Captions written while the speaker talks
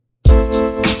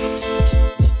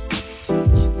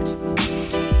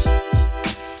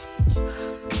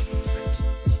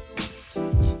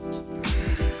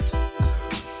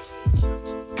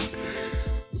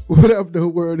What up, the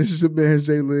world? This is your man,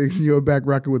 Jay Liggs, and you're back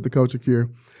rocking with the Culture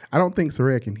Cure. I don't think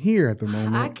Soraya can hear at the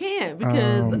moment. I can't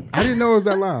because I didn't know it was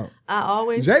that loud. I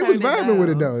always Jay was vibing down. with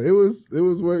it though. It was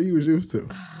what he was used to.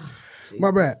 My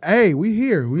bad. Hey, we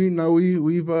here. We know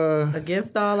we've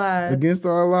against all odds. Against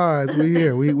all odds, we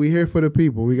here. We here for the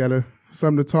people. We got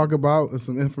something to talk about and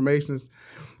some information that's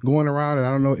going around. And I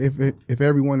don't know if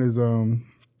everyone is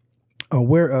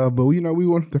aware of, but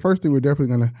the first thing we're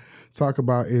definitely gonna talk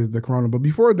about is the corona. But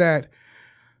before that,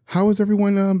 how is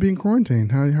everyone being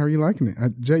quarantined? How are you liking it?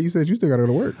 Jay, you said you still got to go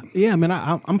to work. Yeah, man,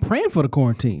 I'm praying for the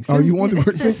quarantine. You want the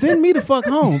quarantine? Send me the fuck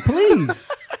home, please.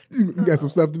 You got some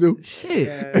stuff to do?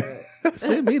 Shit.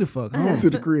 Send me the fuck home. To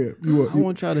the crib. I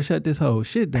want y'all to shut this whole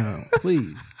shit down,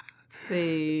 please.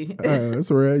 See.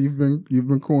 That's all right. You've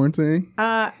been quarantined?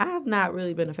 I have not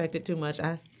really been affected too much.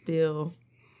 I still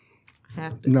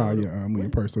have to I'm with your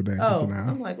personal day.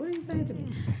 I'm like, what are you saying to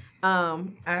me?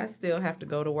 I still have to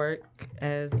go to work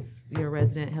as your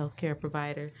resident healthcare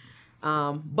provider.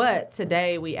 But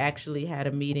today we actually had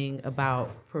a meeting about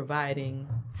providing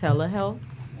telehealth.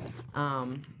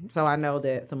 So I know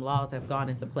that some laws have gone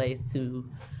into place to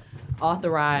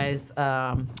authorize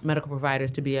medical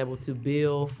providers to be able to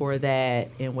bill for that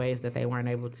in ways that they weren't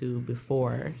able to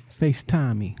before.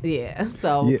 FaceTime me. Yeah.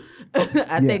 So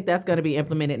I think that's going to be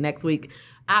implemented next week.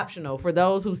 Optional. For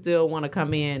those who still want to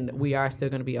come in, we are still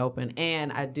going to be open.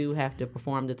 And I do have to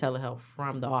perform the telehealth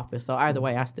from the office. So either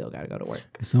way, I still got to go to work.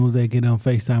 As soon as they get on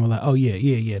FaceTime, I'm like, oh, yeah,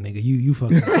 nigga, you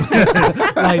fucking.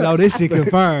 Like, no, this shit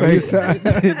confirmed.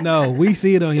 No, we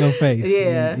see it on your face.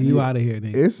 Yeah. You out of here,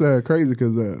 nigga. It's crazy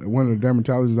because one of the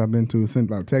dermatologists I've been to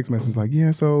sent out text messages like,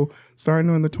 yeah, so starting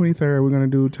on the 23rd, we're going to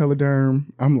do telederm.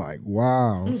 I'm like,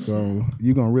 wow. So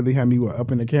you going to really have me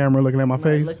up in the camera looking at my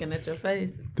face? Looking at your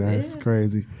face. That's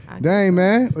crazy. Dang,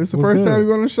 man. It's the first time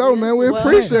you're on the show, man. We Well,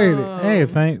 appreciate it. Hey,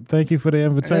 thank you for the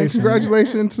invitation. Hey,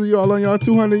 congratulations to y'all on y'all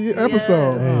 200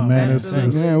 episode. Hey, man, it's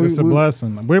a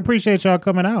blessing. We appreciate y'all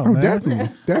coming out,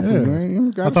 man. Definitely,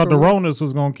 man. I thought the Ronas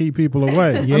was going to keep people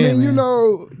away. Yeah, I mean,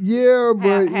 man.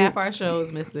 But half our show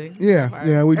is missing.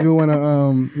 Yeah, we do want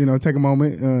to, take a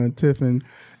moment. Tiff and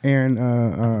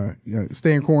Aaron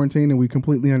stay in quarantine, and we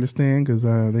completely understand because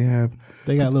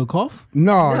they got a little cough?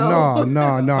 No.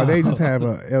 They just have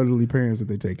elderly parents that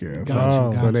they take care of.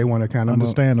 So they want to kind of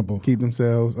understandable keep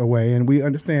themselves away, and we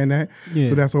understand that. Yeah.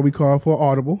 So that's what we call for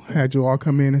Audible. Had you all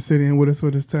come in and sit in with us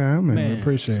for this time, and we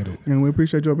appreciate it. And we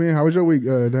appreciate you being. How was your week,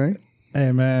 Dane?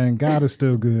 Hey man, God is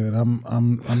still good.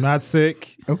 I'm not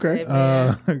sick. Okay.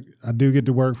 I do get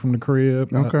to work from the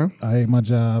crib. Okay. I hate my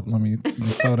job. Let me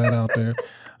just throw that out there.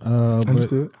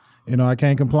 Understood. But I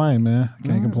can't complain, man. I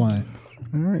can't complain.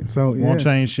 All right. So won't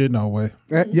change shit no way.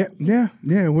 Yeah.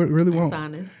 We really won't. That's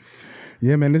honest.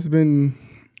 Yeah, man. This has been.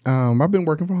 I've been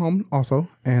working from home also,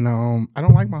 and I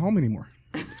don't like my home anymore.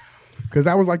 Because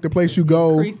that was like the place you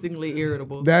go. Increasingly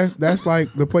irritable. That's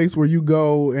like the place where you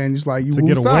go and just like you to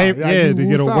get away. To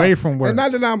get away from work. And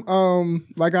not that I'm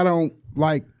like I don't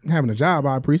like having a job.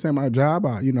 I appreciate my job.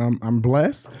 I'm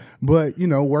blessed, but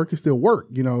work is still work.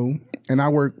 And I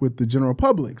work with the general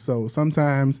public, so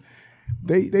sometimes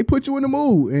they put you in the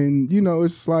mood, and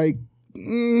it's like.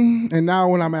 And now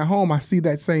when I'm at home, I see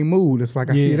that same mood. It's like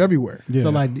I see it everywhere. Yeah. So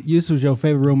like this was your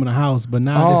favorite room in the house, but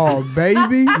now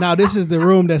baby, now this is the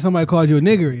room that somebody called you a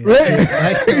nigger in.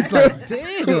 It's like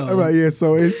damn. Right, yeah.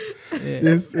 So it's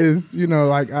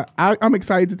like I'm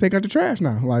excited to take out the trash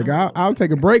now. Like I'll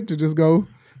take a break to just go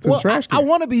to the trash can. I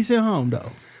want to be sent home though.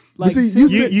 Like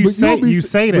you say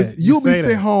that you'll be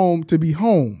sent home to be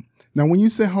home. Now when you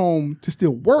sit home to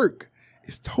still work.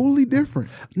 It's totally different.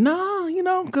 No,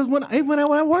 because when I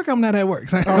work, I'm not at work.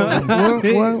 But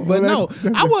I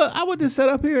would just set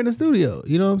up here in the studio.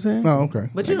 You know what I'm saying? Oh, okay.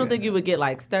 But you don't think you would get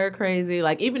like stir crazy?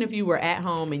 Like even if you were at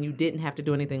home and you didn't have to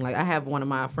do anything. Like I have one of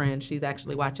my friends. She's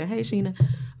actually watching. Hey, Sheena. Hey,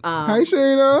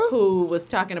 Sheena. Who was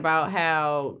talking about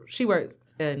how she works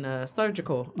in a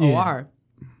surgical OR.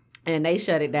 And they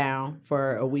shut it down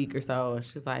for a week or so. And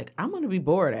she's like, I'm going to be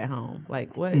bored at home.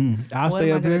 Like, what? I'll what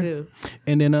stay am up I here. do?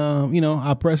 And then,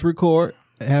 I press record,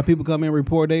 have people come in and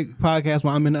report their podcast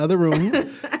while I'm in the other room.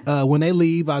 When they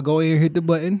leave, I go in here, hit the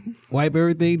button, wipe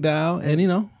everything down, and,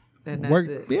 and that's work.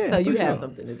 It. Yeah, so you have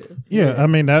something to do. Yeah, I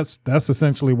mean, that's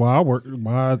essentially why I work,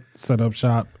 why I set up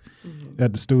shop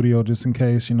at the studio just in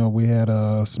case, we had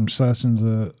some sessions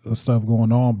of stuff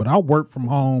going on. But I work from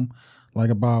home. Like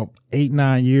about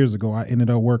 8-9 years ago, I ended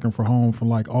up working from home for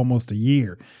like almost a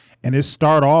year. And it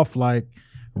started off like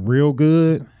real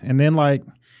good. And then like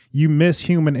you miss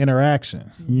human interaction.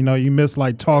 You miss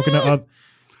like talking to other.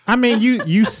 I mean,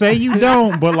 you say you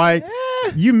don't, but like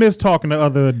You miss talking to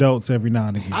other adults every now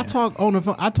and again. I talk on the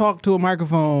phone. I talk to a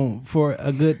microphone for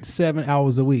a good 7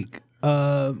 hours a week.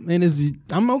 And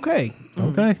I'm okay.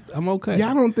 Okay. I'm okay.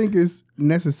 Yeah, I don't think it's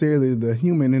necessarily the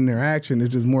human interaction.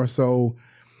 It's just more so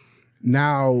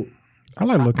now. I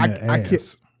like looking at I ass.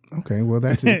 can't. Okay, well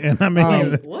that's it. And I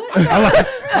mean, What?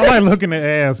 I like looking at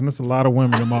ass, and there's a lot of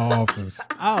women in my office.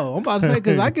 Oh, I'm about to say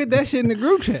because I get that shit in the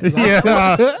group chat.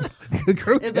 Yeah.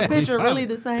 Group Is the chat. picture really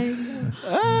the same?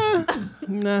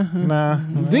 Nah.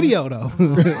 Video though.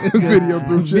 Video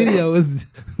group chat. Video is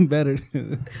better.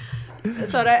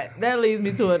 So that leads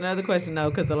me to another question though,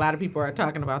 because a lot of people are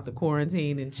talking about the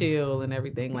quarantine and chill and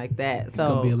everything like that. It's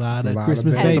gonna be a lot a of lot of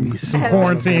Christmas babies. babies. Some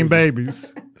quarantine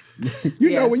babies.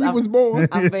 You know when you was born.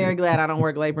 I'm very glad I don't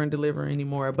work labor and delivery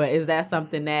anymore. But is that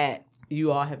something that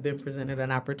you all have been presented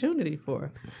an opportunity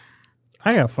for?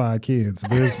 I got 5 kids.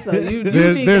 So you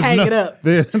need to hang it up.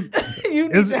 You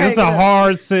need It's to hang a it up.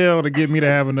 hard sell to get me to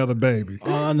have another baby.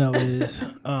 All I know is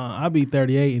I'll be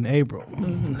 38 in April.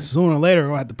 Sooner or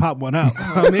later, I'll have to pop one out.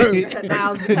 I mean,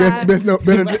 Now's the time. There's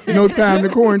no time to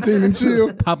quarantine and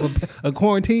chill. pop a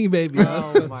quarantine baby.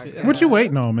 Oh my God. What you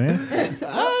waiting on, man?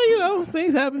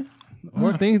 Things happen.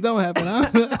 Or things don't happen.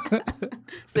 Huh?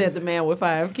 Said the man with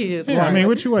 5 kids. Yeah, I Right. mean,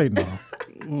 what you waiting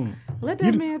on? Let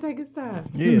that man take his time.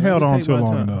 You held on take too my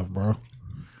long time. enough, bro.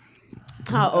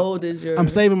 How old is your? I'm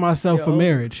saving myself Your for oldest?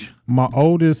 marriage. My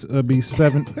oldest will be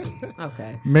 7.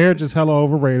 Okay. Marriage is hella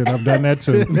overrated. I've done that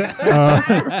too.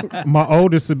 My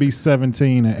oldest will be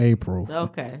 17 in April.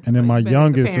 Okay. And then So my you've been in the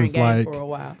youngest parent is game like for a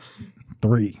while.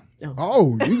 3.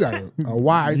 Oh, you got a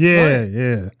wide Yeah, spread.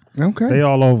 yeah. Okay. They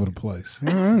all over the place.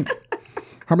 All right.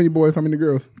 How many boys? How many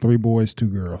girls? 3 boys, 2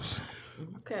 girls.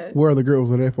 Okay. Where are the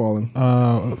girls? Are they falling?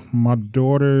 My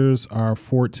daughters are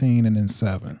 14 and then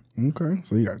 7. Okay,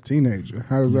 so you got a teenager.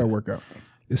 How does that work out?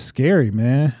 It's scary,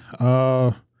 man.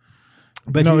 But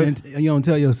No, you don't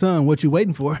tell your son what you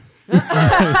waiting for.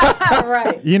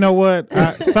 Right. You know what?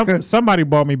 Somebody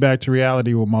brought me back to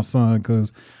reality with my son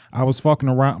because I was fucking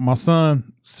around. My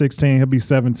son, 16, he'll be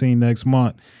 17 next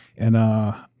month. And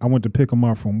I went to pick him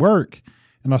up from work.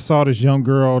 And I saw this young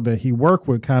girl that he worked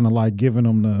with kind of like giving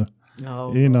him the,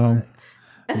 No.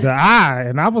 the eye.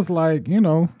 And I was like,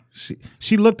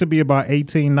 she looked to be about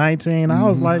 18, 19. I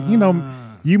was like,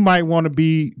 you might want to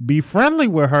be friendly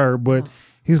with her. But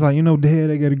he's like, Dad,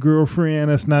 I got a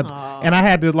girlfriend. That's not. And I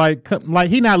had to like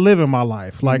he not living my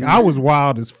life. Like I was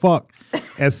wild as fuck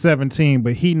at 17,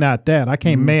 but he not that. I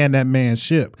can't man that man's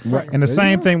ship. Right. And the There you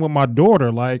same go. thing with my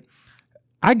daughter. Like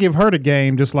I give her the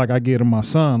game just like I give to my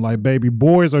son. Like, baby,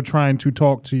 boys are trying to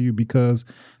talk to you because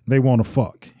they want to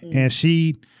fuck. And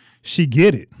she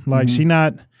get it. Like she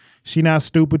not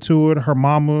stupid to it. Her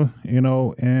mama,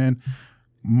 and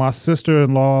my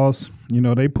sister-in-laws,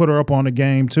 they put her up on the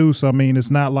game too. So I mean, it's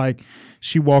not like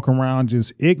she walk around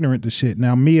just ignorant to shit.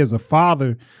 Now, me as a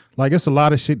father, like it's a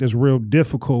lot of shit that's real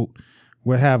difficult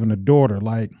with having a daughter.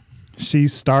 Like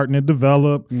she's starting to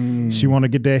develop. She want to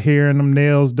get that hair and them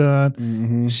nails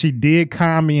done. She did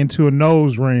con me into a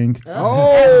nose ring.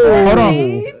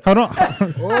 Oh, Hold on.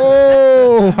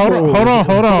 oh,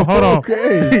 Hold on.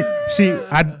 Okay.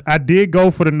 I did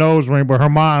go for the nose ring, but her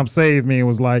mom saved me and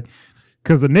was like,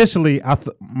 because initially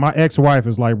my ex-wife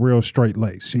is like real straight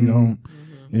laced. She don't,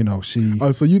 she.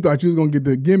 Oh, so you thought you was gonna get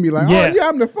the gimme like, Yeah. oh yeah,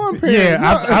 I'm the fun parent.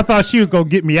 Yeah, I thought she was gonna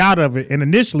get me out of it, and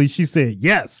initially she said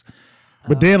yes,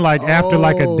 but then like after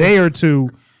like a day or two,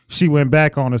 she went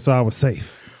back on it, so I was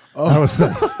safe. I was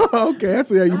safe. Okay, I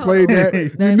see how you played that.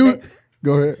 You knew.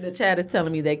 Go ahead. The chat is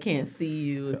telling me they can't see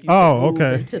you if you Oh, move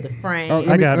okay. into the frame. Oh,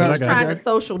 I got it. I I was got Trying it. to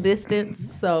social distance,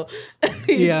 so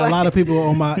Yeah, a lot of people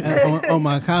on my on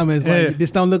my comments like Yeah. this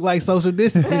don't look like social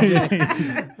distancing.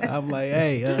 I'm like,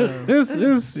 hey,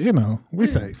 It's we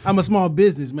safe. I'm a small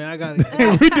business man. I got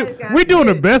we doing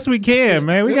the best we can,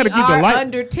 man. We got to keep the are light.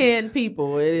 under 10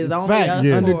 people. It is only fact. us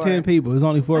Yeah. Under four. 10 people. There's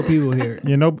only 4 people here.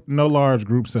 No large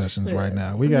group sessions right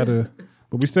now. We got to,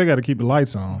 but we still got to keep the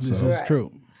lights on. So This is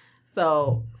true.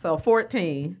 So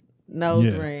 14 nose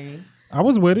Yeah. ring. I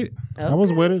was with it. I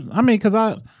was with it. I mean, because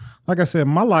like I said,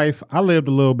 my life, I lived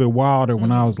a little bit wilder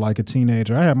when I was like a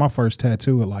teenager. I had my first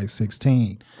tattoo at like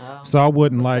 16. So I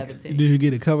wouldn't like, 17. Did you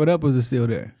get it covered up or is it still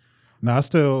there? no, I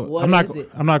still, What I'm not is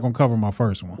it? going to cover my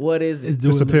first one. What is it?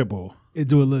 It's a pit bull.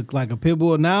 Do it look like a pit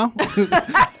bull now?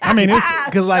 I mean, it's,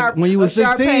 Because like when you was A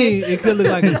Shar-Pei. 16, it could look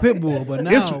like a pit bull, but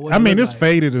now what I it mean, look it's like?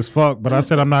 faded as fuck, but I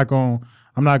said I'm not going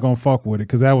to fuck with it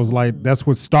because that was like, that's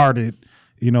what started,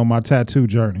 my tattoo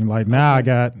journey. Like now I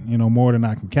got, more than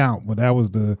I can count, but that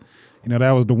was the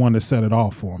one that set it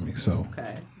off for me. So,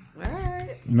 Okay. All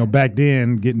right. back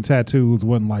then getting tattoos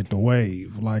wasn't like the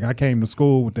wave. Like I came to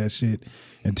school with that shit,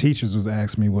 and teachers was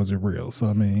asking me, "Was it real?" So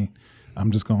I mean,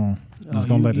 I'm just gonna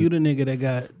let it. You the nigga that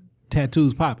got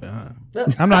tattoos popping, huh?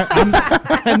 I'm not.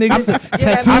 Tattoos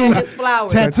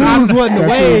wasn't the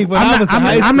wave, but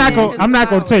I'm not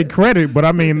gonna take credit, but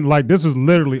I mean, like this was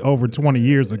literally over 20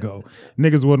 years ago.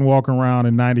 Niggas wasn't walking around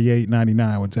in 98,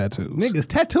 99 with tattoos. Niggas,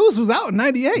 tattoos was out in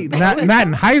 98. Not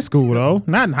in high school though.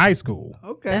 Not in high school.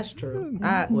 Okay, that's true.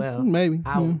 Maybe.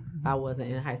 I wasn't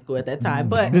in high school at that time,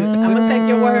 but I'm gonna take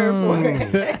your word for it.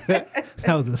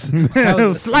 That was a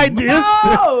slight diss.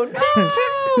 No.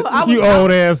 You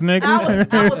old ass nigga.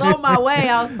 I was on my way.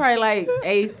 I was probably like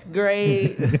 8th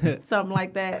grade, something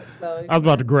like that. So I was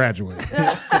about to graduate.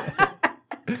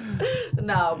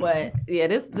 No, but yeah,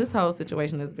 this whole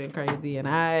situation has been crazy, and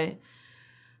I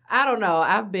don't know.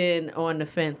 I've been on the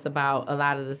fence about a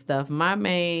lot of the stuff. My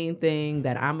main thing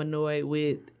that I'm annoyed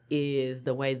with is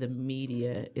the way the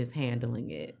media is handling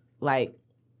it. Like,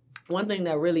 one thing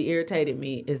that really irritated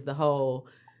me is the whole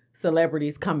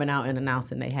celebrities coming out and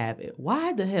announcing they have it.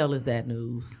 Why the hell is that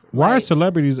news? Why are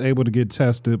celebrities able to get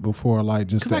tested before like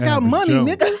just the I got average money, Joe?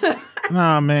 nigga.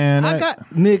 Nah, man.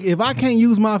 Nigga, if I can't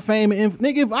use my fame and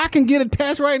nigga, if I can get a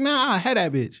test right now, I had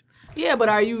that bitch. Yeah, but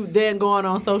are you then going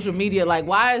on social media like,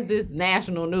 why is this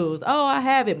national news? Oh, I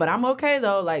have it, but I'm okay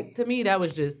though. Like, to me, that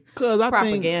was just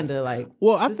propaganda.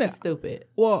 This is stupid.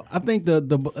 Well, I think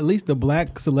the at least the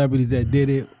black celebrities that did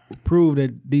it proved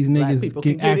that these niggas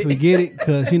can actually get it,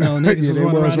 because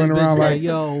niggas was running around like,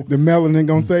 yo, the melanin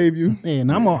gonna save you. And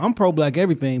I'm pro black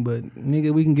everything, but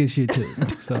nigga, we can get shit too.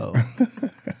 So,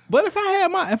 but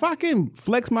if I can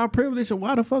flex my privilege,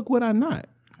 why the fuck would I not?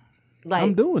 Like,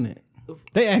 I'm doing it.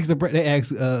 They asked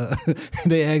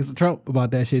Trump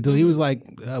about that shit too. He was like,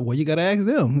 "Well, you gotta ask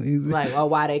them." He's like, "Oh,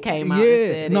 why they came out?" Yeah,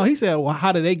 and said no, it. he said, "Well,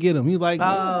 how did they get them?" He's like,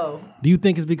 "Oh, do you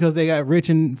think it's because they got rich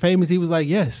and famous?" He was like,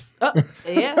 "Yes."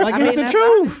 Yeah, like it's the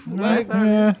truth.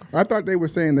 I thought they were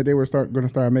saying that they were going to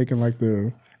start making like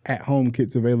the at-home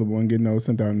kits available and getting those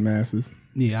sent out in masses.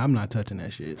 Yeah, I'm not touching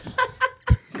that shit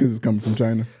because it's coming from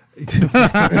China.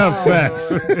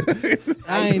 Facts.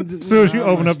 As soon as you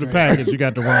open up the package, you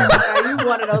got the wrong. Are you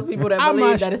one of those people that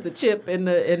believe that it's a chip in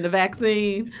the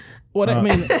vaccine? Well,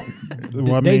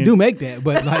 they do make that,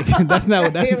 but like that's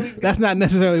not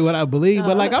necessarily what I believe.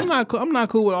 But like I'm not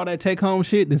cool with all that take home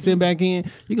shit. Then send back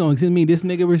in. You gonna send me this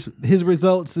nigga his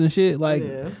results and shit? Like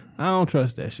I don't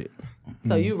trust that shit.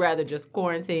 So you rather just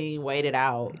quarantine, wait it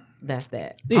out. That's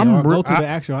that. Yeah, or go to the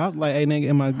actual house. Like, hey nigga,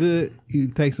 am I good? You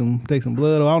take some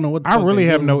blood. Or I don't know what. I really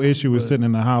have no issue with sitting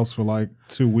in the house for like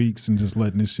 2 weeks and just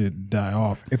letting this shit die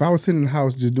off. If I was sitting in the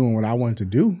house just doing what I wanted to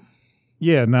do.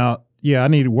 Yeah. Now. Yeah, I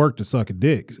need work to suck a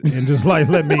dick and just like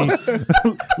let me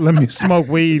smoke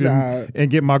weed and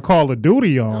get my Call of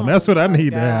Duty on. That's what I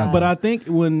need to have. But I think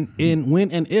when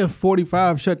and if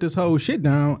 45 shut this whole shit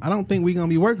down, I don't think we're gonna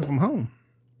be working from home.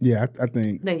 Yeah, I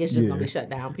think it's just gonna be shut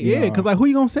down. People. Yeah, because like who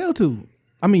you gonna sell to?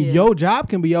 I mean, your job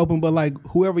can be open, but like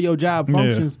whoever your job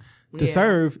functions to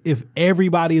serve, if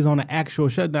everybody is on an actual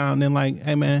shutdown, then like,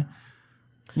 hey man,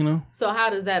 So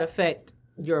how does that affect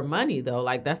your money though?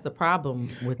 Like that's the problem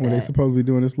with that. Well, they supposed to be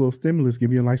doing this little stimulus,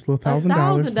 give you a nice little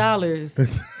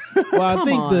 $1,000. Well, I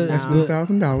think the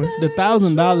 $1,000. The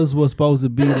 $1,000 was supposed to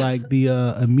be like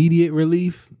the immediate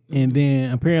relief, and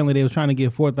then apparently they was trying to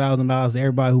give $4,000 to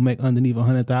everybody who make underneath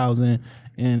 $100,000,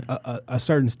 and a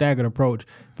certain staggered approach.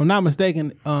 If I'm not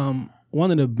mistaken, one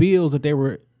of the bills that they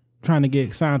were trying to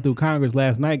get signed through Congress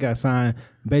last night got signed,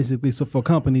 basically so for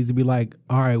companies to be like,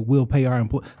 all right, we'll pay our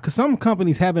employees. Because some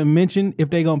companies haven't mentioned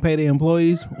if they're going to pay their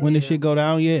employees when this shit go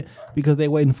down yet, because they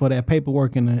waiting for that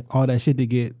paperwork and all that shit to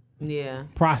get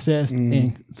processed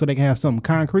and so they can have something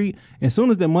concrete. As soon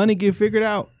as the money get figured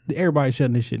out, everybody's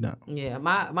shutting this shit down. Yeah,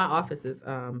 my office is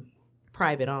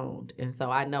private owned, and so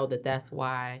I know that's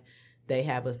why they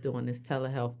have us doing this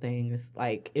telehealth thing. It's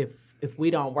like if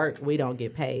we don't work, we don't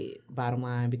get paid, bottom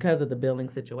line, because of the billing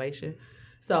situation.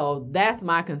 So that's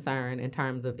my concern in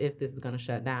terms of if this is going to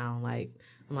shut down. Like,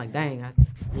 I'm like, dang, I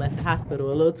left the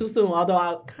hospital a little too soon, although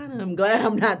I kind of am glad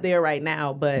I'm not there right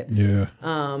now. But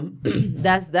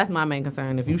that's my main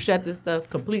concern. If you shut this stuff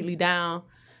completely down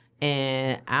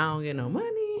and I don't get no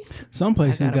money, some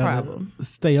places got to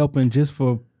stay open just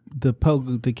for the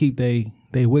public to keep they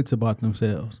wits about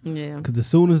themselves. Yeah. Because as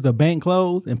soon as the bank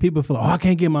closed and people feel like, oh, I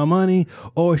can't get my money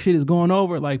or shit is going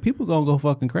over, like people going to go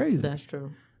fucking crazy. That's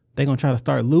true. They going to try to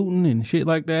start looting and shit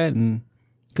like that. And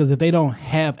because if they don't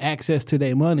have access to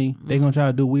their money, they going to try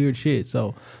to do weird shit.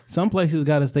 So some places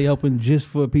got to stay open just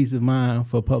for peace of mind,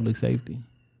 for public safety,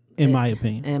 in my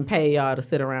opinion. And pay y'all to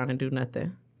sit around and do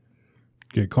nothing.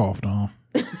 Get coughed on.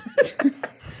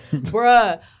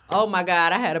 Bruh. Oh my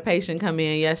God. I had a patient come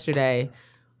in yesterday,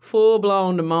 full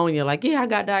blown pneumonia. Like, yeah, I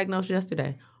got diagnosed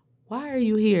yesterday. Why are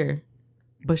you here?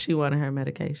 But she wanted her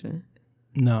medication.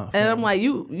 No. And I'm like,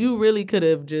 you really could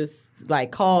have just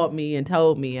like called me and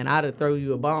told me, and I'd have throw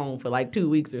you a bone for like 2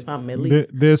 weeks or something at least.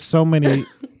 There's so many.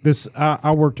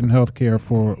 I worked in healthcare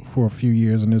for a few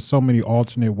years, and there's so many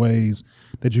alternate ways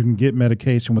that you can get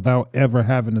medication without ever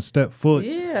having to step foot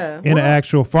in an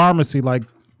actual pharmacy. Like,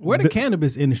 where the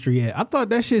cannabis industry at? I thought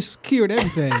that shit cured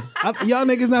everything. Y'all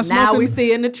niggas not smoking. Now we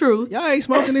seeing the truth. Y'all ain't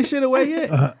smoking this shit away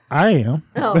yet. I am.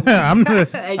 Oh.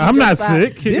 I'm not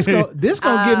sick. This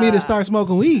gonna get me to start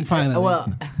smoking weed finally.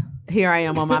 Well, here I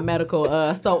am on my medical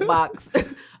soapbox.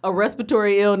 A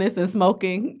respiratory illness and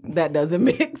smoking, that doesn't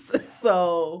mix.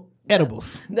 So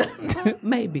edibles.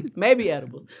 maybe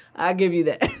edibles. I'll give you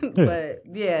that. But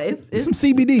yeah, it's some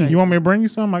CBD. You want me to bring you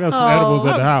some? I got some edibles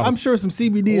at the house. I'm sure some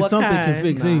CBD is something can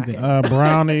fix anything.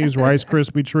 Brownies, Rice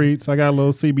Krispie treats. I got a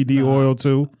little CBD oil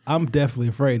too. I'm definitely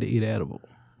afraid to eat edible.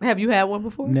 Have you had one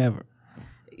before? Never.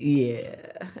 Yeah.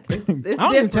 It's I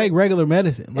don't even take regular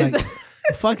medicine. Like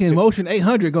fucking Motion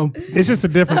 800 gonna. It's just a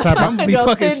different type of. Be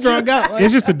fucking strung out. Like.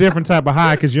 It's just a different type of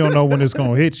high because you don't know when it's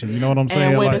gonna hit you. You know what I'm saying?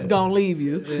 And when like, it's gonna leave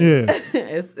you. Yeah.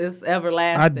 It's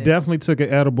everlasting. I definitely took an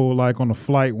edible like on a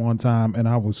flight one time, and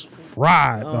I was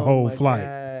fried the whole flight.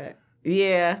 God.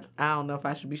 Yeah, I don't know if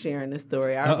I should be sharing this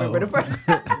story. I remember the first.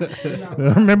 I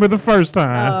remember the first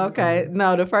time. Oh, okay.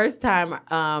 No, the first time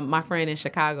my friend in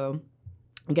Chicago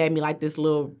gave me like this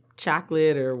little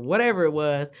chocolate or whatever it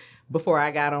was before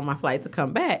I got on my flight to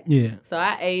come back. Yeah. So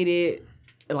I ate it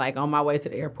like on my way to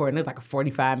the airport, and it was like a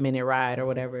 45-minute ride or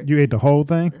whatever. You ate the whole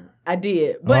thing? I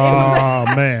did, but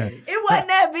man, it wasn't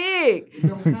that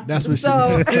big. That's what she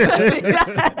So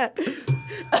said.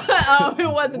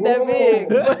 it wasn't that big.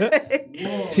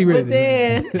 But, She really but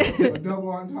then A double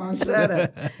entendre. shut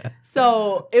up.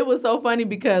 So it was so funny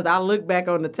because I looked back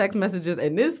on the text messages,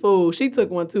 and this fool, she took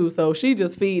one too. So she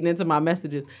just feeding into my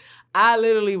messages. I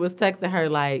literally was texting her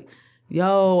like,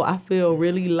 yo, I feel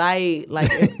really light.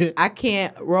 Like, I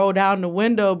can't roll down the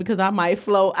window because I might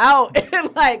float out,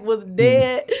 and like was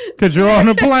dead. because you're on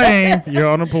a plane. You're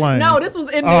on a plane. No, this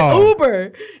was in the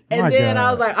Uber. And My then God.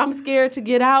 I was like, I'm scared to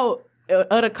get out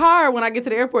of the car when I get to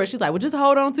the airport. She's like, well, just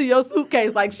hold on to your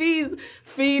suitcase. Like, she's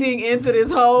feeding into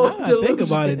this whole delusion. Think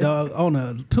about it, dog. On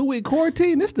a 2-week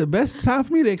quarantine, this is the best time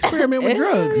for me to experiment with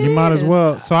drugs. You might as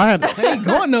well. So I Ain't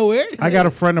going nowhere. I got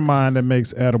a friend of mine that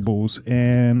makes edibles,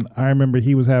 and I remember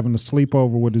he was having a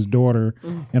sleepover with his daughter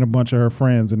and a bunch of her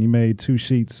friends, and he made 2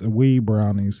 sheets of weed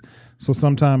brownies. So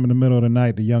sometime in the middle of the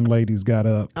night, the young ladies got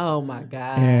up Oh my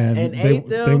God. and ate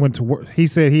them. they went to work. He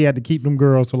said he had to keep them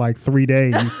girls for like 3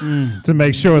 days to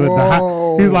make sure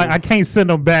that he's like, I can't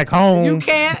send them back home. You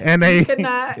can't. And they, You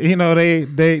cannot. you know,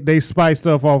 they spice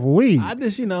stuff off of weed. I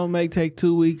just, may take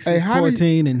 2 weeks Hey, of how do you-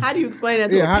 quarantine and How do you explain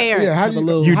that to a parent? how have do a you,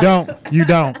 little, You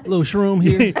don't. little shroom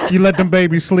here. You let them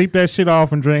babies sleep that shit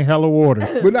off and drink hella water.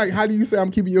 but like, how do you say I'm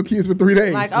keeping your kids for 3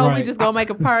 days? Like, oh, we Right. just gonna make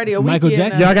a party a Michael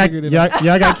weekend. Jackson. Y'all got figured it out.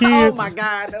 y'all got kids? Oh my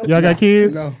God. Y'all got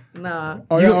kids? no. Nah.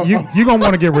 Oh, yeah, You gonna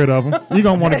want to get rid of them. You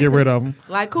gonna want to get rid of them.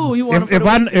 Like, cool. You want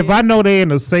If I know they in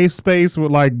a safe space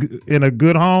with like in a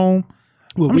good home,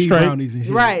 With I'm weed straight. brownies and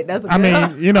shit. Right. That's a I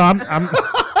good mean, I'm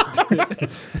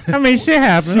I mean, shit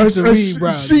happens. Sheets of weed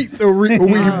brownies. sheets of weed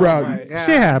brownies.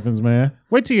 Shit happens, man.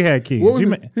 Wait till you had kids. What was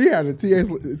You his, he had a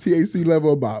THC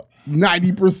level about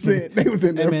 90%. They was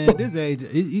in Hey there. man, at this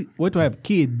age, what do I have?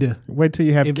 Kid. wait till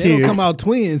you have If they kids. don't come out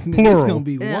twins, it's Plural. gonna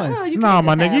be Yeah, one. you No, can't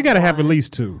my just nigga, you gotta have at one.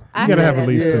 least 2. You I gotta get have at it.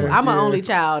 least Yeah. 2. I'm an only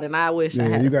child, and I wish I Yeah,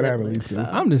 had. you gotta have at siblings, least 2. so.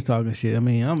 I'm just talking shit. I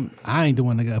mean, I ain't the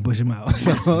one that got to push him out.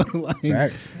 So like,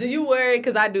 Facts. Do you worry?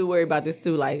 Because I do worry about this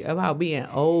too, like about being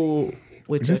old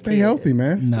with Just your stay kid. healthy,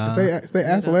 man. Nah. Stay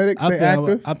athletic, stay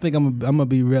active. I think I'm gonna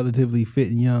be relatively fit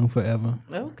and young forever.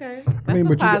 Okay, that's mean, a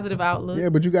but you got- positive outlook. Yeah,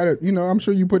 but you gotta, I'm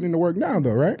sure you putting in the work now,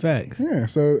 though, right? Facts. Yeah.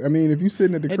 So I mean, if you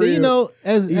sitting at the And crib, then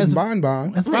as eating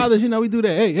bonbons, as fathers, we do that.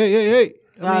 Hey.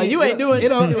 I mean, you ain't doing it.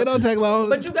 Don't shit. it don't take long.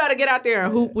 But you gotta get out there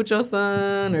and hoop with your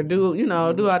son, or do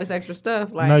all this extra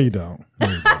stuff. Like, No, you don't. No,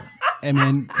 you don't. I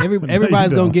mean, everybody's you gonna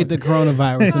don't. get the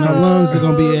coronavirus, and our lungs are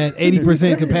gonna be at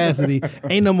 80% capacity.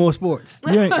 Ain't no more sports.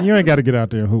 You ain't got to get out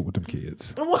there and hoop with them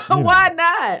kids. why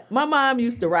not? My mom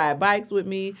used to ride bikes with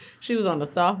me. She was on the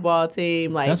softball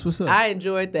team. Like, That's what's up. I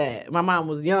enjoyed that. My mom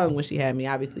was young when she had me,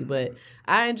 obviously, but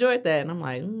I enjoyed that. And I'm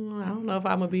like, I don't know if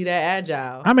I'm gonna be that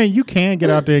agile. I mean, you can get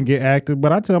out there and get active,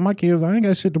 but I tell my kids I ain't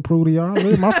got shit to prove to y'all. I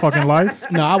live my fucking life.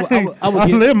 No, I I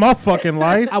would live my fucking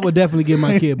life. I would definitely give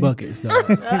my kid buckets. Though.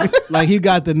 Like he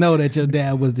got to know that your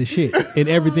dad was the shit in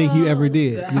everything he ever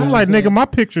did. You know I'm what like, saying? nigga, my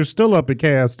picture's still up at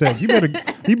Cass Tech.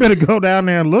 You better go down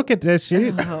there and look at that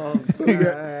shit.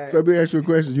 So let me ask you a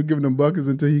question. You giving them buckets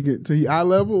until he eye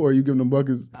level, or you giving them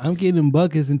buckets? I'm getting him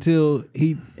buckets until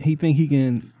he think he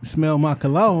can smell my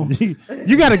cologne.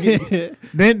 You gotta get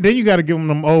then you gotta give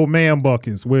them old man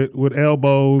buckets with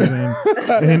elbows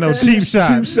and cheap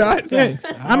shots. Cheap shots. Yeah.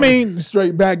 I mean,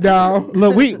 Straight back down.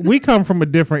 look, we come from a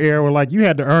different era where like you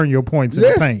had to earn your points in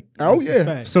the paint. Oh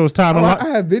yeah. So it's time to I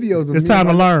learn. have videos of It's me time to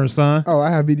and my- learn, son. Oh,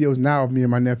 I have videos now of me and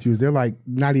my nephews. They're like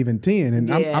not even 10, and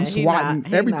Yeah, I'm he swatting not-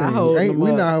 he everything. not holding Ain't them we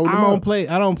up. not holding I them don't up? play.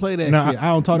 I don't play that Nah, shit. I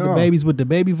don't talk no. to babies with the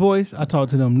baby voice. I talk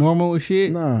to them normal and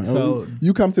shit. Nah, So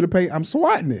you come to the paint, I'm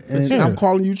swatting it, and sure. I'm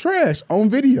calling you trash on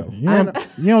video.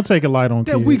 You don't take a light on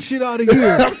that kids. weak shit out of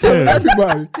here. I'm telling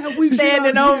everybody. That weak shit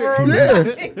Standing outta here.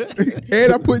 over him. Yeah,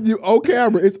 and I'm putting you on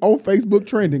camera. It's on Facebook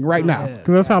trending right now.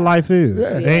 Because that's how life is.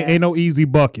 Yeah. Ain't no easy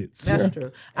buckets. That's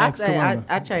true. I Ask say Corona.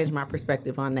 I changed my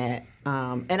perspective on that,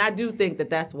 and I do think that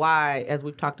that's why, as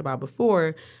we've talked about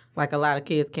before, like a lot of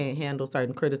kids can't handle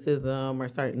certain criticism or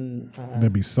certain They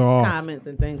be soft. comments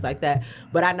and things like that.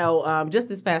 But I know just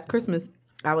this past Christmas,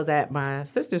 I was at my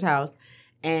sister's house,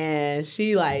 and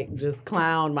she like just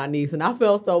clowned my niece, and I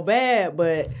felt so bad,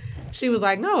 but she was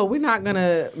like, no, we're not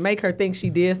gonna make her think she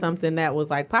did something that was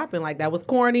like popping, like that was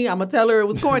corny. I'm gonna tell her it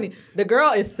was corny. The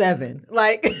girl is 7.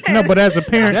 Like No, but as a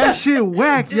parent, That shit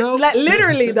whack, yo. like,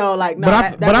 literally though, like no,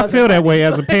 but I feel that wasn't way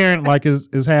as a parent. Like is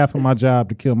half of my job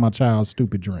to kill my child's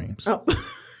stupid dreams. funny.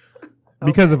 Oh.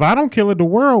 Because if I don't kill it, the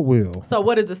world will. So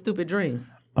what is a stupid dream?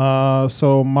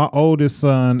 So my oldest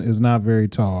son is not very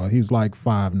tall. He's like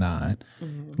 5'9".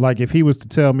 Like if he was to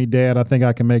tell me, Dad, I think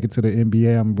I can make it to the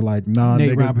NBA, I'm gonna be like, nah,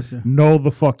 Nate nigga, Robinson. no,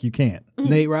 the fuck you can't.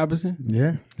 Nate Robinson.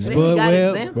 Yeah, You Spud got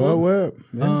Webb. examples. Bud Webb.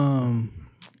 Yeah.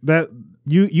 That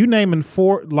you naming 2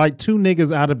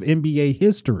 niggas out of NBA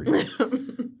history.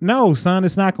 No, son,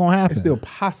 it's not gonna happen. It's still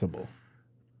possible.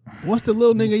 What's the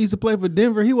little nigga used to play for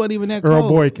Denver? He wasn't even that Earl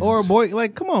cold. Boykins. Or boy,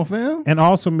 like, come on, fam. And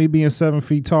also, me being 7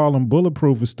 feet tall and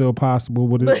bulletproof is still possible.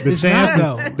 But the It's not, chances,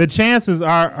 though. the chances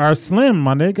are slim,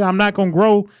 my nigga. I'm not gonna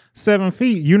grow 7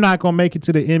 feet. You're not gonna make it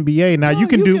to the NBA. Now you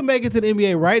can make it to the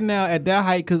NBA right now at that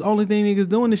height because only thing niggas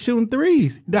doing is shooting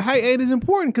threes. The height ain't is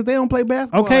important because they don't play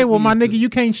basketball. Okay, like well, we my used nigga, you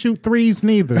can't shoot threes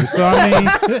neither. So I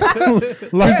mean,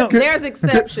 like, There's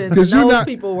exceptions. Because and you're those not,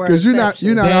 people were because you're not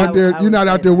exceptions. out there. I You're would not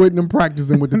say out there that. with them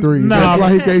practicing with the threes. Nah. That's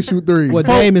why he can't shoot threes. What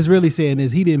Dame is really saying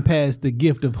is he didn't pass the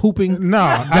gift of hooping. no,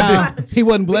 I did. He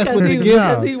wasn't blessed Because with he- the gift.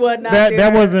 because he wasn't out that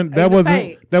there wasn't in the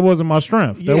paint. that wasn't my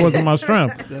strength. That wasn't my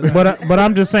strength. But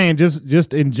I'm just saying,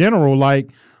 just in general, like,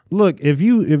 look, if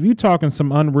you talking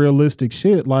some unrealistic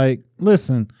shit, like,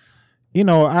 listen, you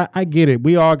know, I get it.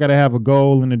 We all got to have a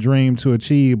goal and a dream to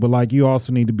achieve, but like, you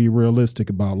also need to be realistic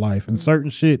about life, and certain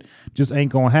shit just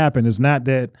ain't gonna happen. It's not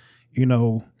that, you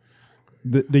know,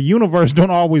 the universe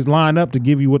don't always line up to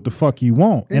give you what the fuck you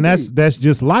want, and that's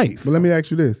just life. But let me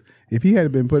ask you this: if he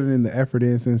had been putting in the effort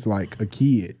in since like a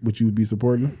kid, would you be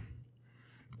supporting him?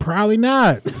 Probably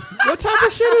not. What type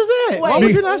of shit is that? Why Wait,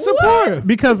 would you not support him?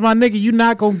 Because my nigga, you're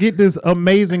not gonna get this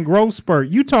amazing growth spurt.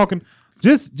 You talking?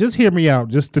 Just hear me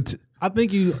out. I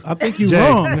think you Jay,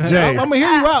 wrong. Jay. I'm gonna hear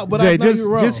you out, but Jay, I think you're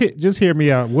wrong. just hear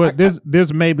me out. What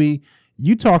there's maybe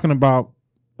you talking about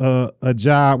a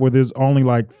job where there's only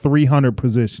like 300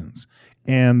 positions,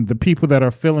 and the people that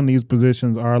are filling these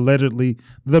positions are allegedly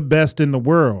the best in the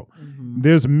world.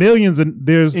 There's millions and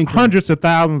there's hundreds of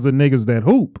thousands of niggas that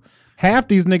hoop. Half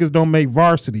these niggas don't make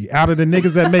varsity. Out of the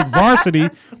niggas that make varsity,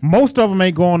 most of them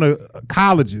ain't going to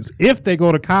colleges. If they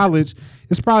go to college,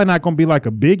 it's probably not going to be like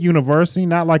a big university,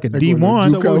 not like a going to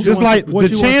D1. JUCO. So what Just you like want- what the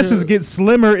you want chances to- get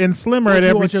slimmer and slimmer What at you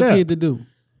every want your step. kid to do?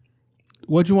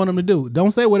 What you want him to do?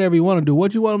 Don't say whatever you want to do.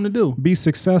 What you want him to do? Be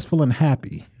successful and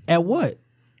happy. At what?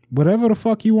 Whatever the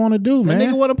fuck you want to do, That man.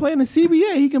 nigga want to play in the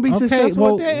CBA. He can be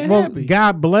successful with that and happy.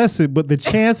 God bless it, but the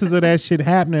chances of that shit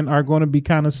happening are going to be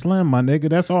kind of slim, my nigga.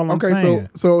 That's all I'm Okay, saying.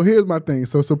 so here's my thing.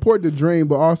 So support the dream,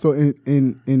 but also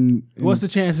in What's the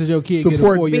chances your kid get a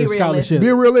Support- 4-year Be scholarship? be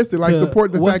realistic. Like to-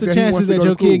 support the what's fact the that he wants chances to that go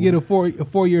your to school. kid get a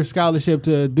 4-year scholarship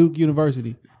to Duke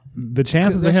University? The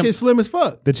chances of That him, shit slim as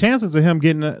fuck. the chances of him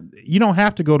getting, you don't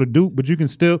have to go to Duke, but he can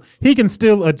still,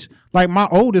 like my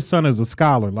oldest son is a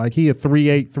scholar. Like he a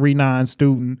 3.8, 3.9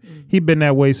 student. He been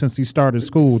that way since he started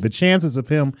school. The chances of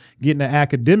him getting an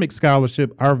academic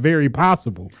scholarship are very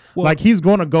possible. Well, like he's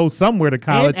going to go somewhere to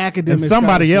college and academic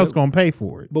somebody else scholarship. going to pay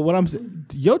for it. But what I'm saying,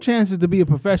 your chances to be a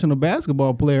professional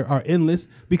basketball player are endless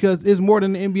because it's more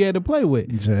than the NBA to play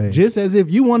with. Jay. Just as if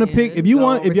you want to pick, if your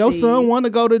go son overseas. want to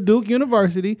go to Duke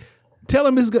University, Tell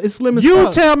him it's slim as You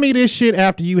fuck. tell me this shit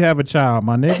after you have a child,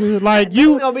 my nigga. Like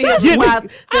you Gonna be his response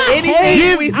to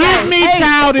anything we say. give me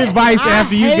child advice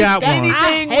after you got one. anything.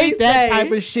 I hate we that say.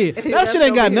 type of shit. That's That shit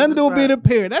ain't got gonna be nothing to do with his being a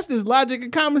parent. That's just logic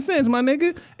and common sense, my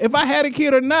nigga. If I had a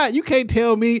kid or not, you can't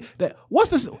tell me that. What's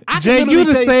this? I can Jay, you literally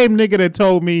the tell same nigga that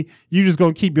told me you just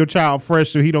gonna keep your child fresh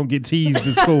so he don't get teased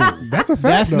in school. That's a fact.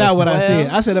 That's though. not what I Well- said.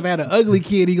 I said if I had an ugly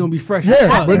kid, he gonna be fresh. as Yeah,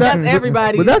 fuck. but that's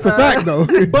everybody. But that's a fact though.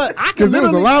 But I can Because there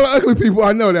was a literally- lot of ugly people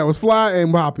I know that was fly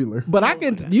and popular. But I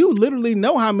can. You literally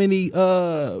know how many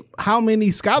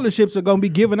scholarships are going to be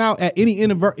given out at any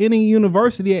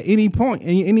university at any point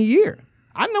in any year.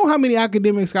 I know how many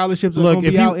academic scholarships are going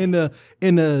to be out in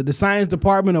the science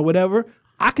department or whatever.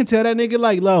 I can tell that nigga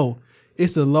like, low,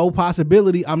 it's a low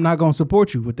possibility. I'm not going to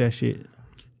support you with that shit.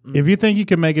 If you think you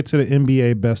can make it to the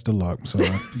NBA, best of luck, son.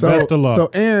 Best of luck. So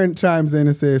Aaron chimes in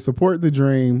and says, support the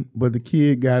dream, but the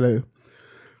kid gotta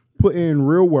put in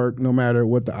real work no matter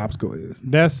what the obstacle is.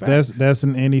 That's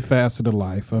in any facet of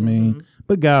life. I mean,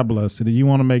 but God bless it. If you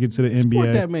want to make it to the Support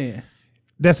NBA, that man.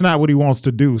 that's not what he wants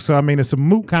to do. So I mean, it's a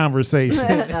moot conversation.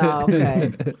 Oh,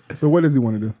 okay. So what does he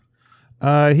want to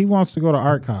do? He wants to go to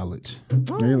art college.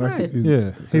 Oh, Yeah, he likes nice. it.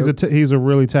 Yeah, he's a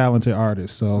really talented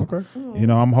artist. So Okay.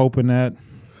 I'm hoping that.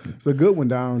 It's a good one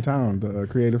downtown, the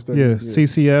creative study. Yeah,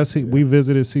 CCS. We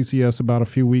visited CCS about a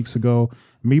few weeks ago.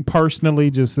 Me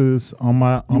personally, just as on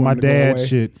my wanted to go dad's away?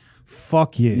 shit.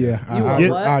 Fuck yeah. Yeah.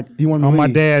 You want what? He wanted to On my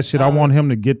leave. dad's shit, I want him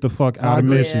to get the fuck out of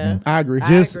agree. Michigan. I agree.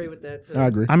 I agree with that too. I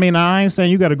agree. I mean, I ain't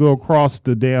saying you got to go across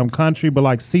the damn country, but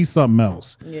like see something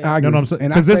else. I You agree. know what I'm saying?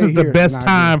 And I Because this stay is the here, best and I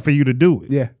agree. time for you to do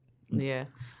it. Yeah. Yeah,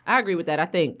 I agree with that. I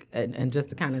think, and just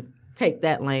to kind of take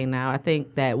that lane now, I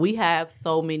think that we have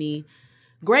so many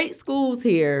great schools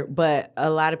here, but a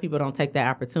lot of people don't take that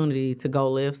opportunity to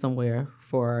go live somewhere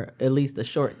for at least a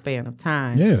short span of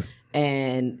time. Yeah.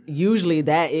 And usually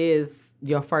that is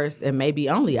your first and maybe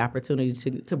only opportunity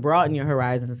to broaden your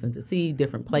horizons and to see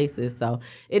different places. So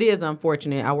it is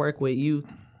unfortunate. I work with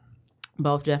youth.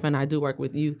 Both Jeff and I do work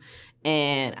with youth.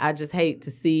 And I just hate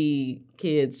to see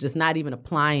kids just not even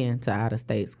applying to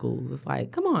out-of-state schools. It's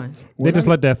like, come on. They just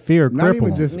let that fear Not cripple even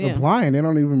them. just Yeah. applying. They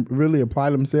don't even really apply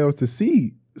themselves to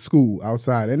see school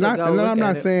outside. And, To go and look I'm at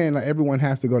not it. saying like everyone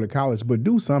has to go to college, but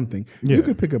do something. Yeah. You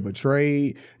could pick up a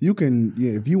trade. You can,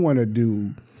 if you want to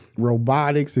do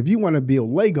robotics, if you want to build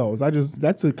Legos,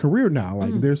 that's a career now.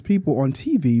 Like there's people on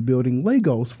TV building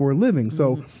Legos for a living.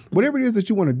 So whatever it is that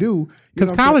you want to do,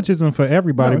 Because college isn't for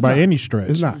everybody No, it's by not. any stretch.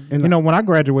 It's not. You know, when I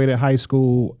graduated high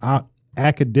school,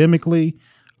 academically,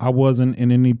 I wasn't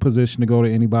in any position to go to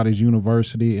anybody's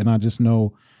university. And I just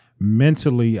know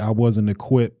mentally I wasn't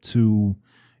equipped to,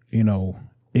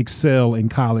 excel in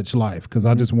college life because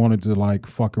I just wanted to like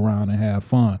fuck around and have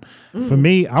fun. For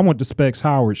me, I went to Specs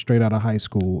Howard straight out of high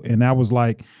school. And that was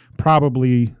like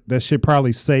that shit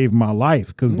probably saved my life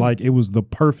because like it was the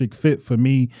perfect fit for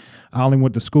me. I only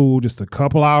went to school just a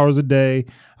couple hours a day.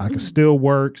 I could still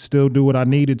work, still do what I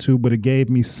needed to, but it gave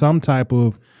me some type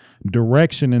of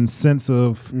direction and sense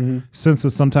of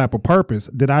some type of purpose.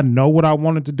 Did I know what I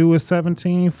wanted to do at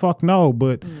 17? Fuck no.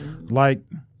 But like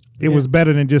it was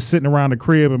better than just sitting around the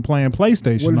crib and playing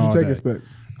PlayStation what did all you take day. at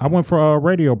Specs? I went for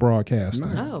radio broadcasting.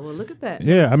 Oh, well, look at that.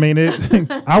 Yeah, I mean,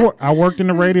 I worked in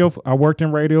the radio. I worked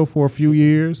in radio for a few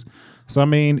years, so I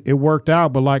mean, it worked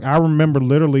out. But like, I remember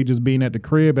literally just being at the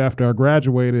crib after I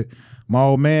graduated. My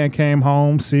old man came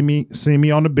home, see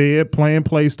me on the bed playing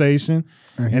PlayStation,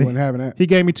 And he wasn't having that. He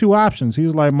gave me two options. He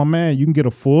was like, "My man, you can get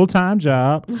a full-time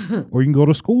job, or you can go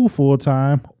to school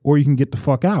full-time, or you can get the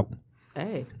fuck out."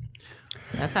 Hey.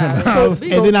 That's how it is.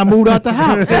 And then I moved out the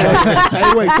house.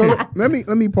 Hey, wait. So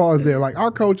let me pause there. Like our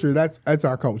culture, that's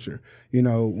our culture.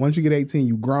 Once you get 18,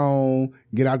 you grown,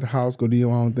 get out the house, go do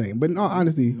your own thing. But in all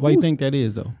honesty, Why do you think that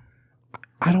is, though?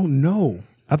 I don't know.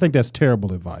 I think that's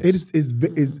terrible advice. It is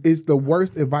the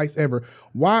worst advice ever.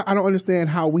 Why? I don't understand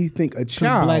how we think a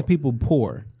child. Black people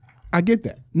poor. I get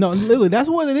that. No, literally, that's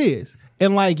what it is.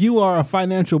 And like you are a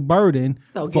financial burden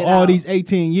So for get all out. these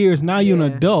 18 years. Now you're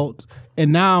an Yeah. adult.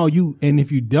 And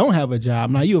if you don't have a job,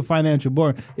 now you a financial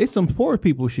burden. It's some poor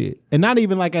people shit. And not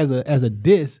even like as a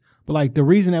diss, but like the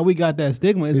reason that we got that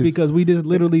stigma is It's- because we just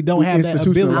literally don't we have that ability.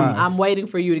 institutionalized. I'm waiting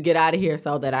for you to get out of here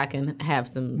so that I can have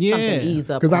something ease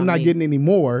up. Because I'm on not me. getting any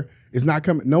more. It's not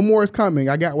coming. No more is coming.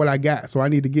 I got what I got. So I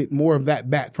need to get more of that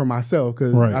back for myself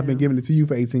because Right. I've been giving it to you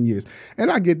for 18 years. And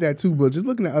I get that too. But just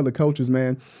looking at other cultures,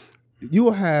 man, you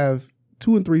will have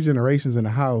 2 and 3 generations in a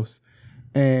house.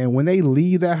 And when they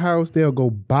leave that house, they'll go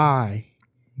buy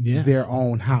Yes. their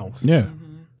own house. yeah.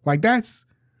 Like that's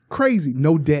crazy.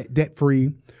 No debt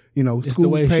free. the way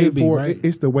Schools it paid should be, for. right?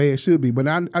 It's the way it should be. But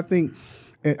I think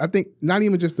And I think not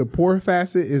even just the poor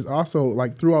facet is also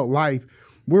like throughout life,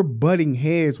 we're butting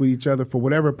heads with each other for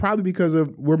whatever, probably because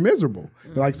of we're miserable.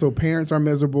 Like, so parents are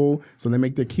miserable, so they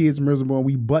make their kids miserable, and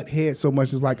we butt heads so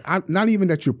much. It's like, not even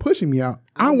that you're pushing me out.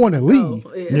 I want to leave.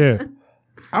 Yeah.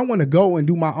 I want to go and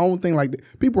do my own thing. Like,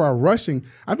 people are rushing.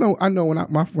 I know when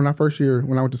I first year,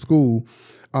 when I went to school,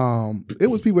 it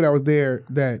was people that was there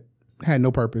that had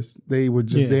no purpose. They were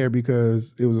just there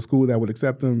because it was a school that would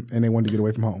accept them, and they wanted to get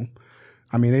away from home.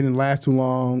 I mean, they didn't last too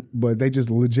long, but they just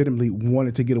legitimately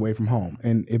wanted to get away from home.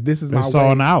 And if this is my way,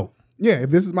 saw an out. Yeah, if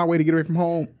this is my way to get away from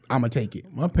home, I'm gonna take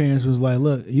it. My parents was like,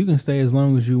 "Look, you can stay as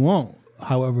long as you want.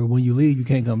 However, when you leave, you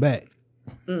can't come back.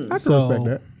 I can respect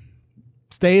that.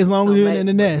 Stay as long as you're in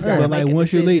the nest, yeah, but like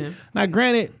once you decision. leave. Now,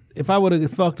 granted, if I would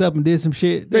have fucked up and did some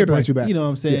shit, They'd let you back. You know what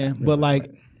I'm saying? But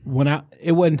like when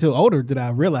it wasn't until older that I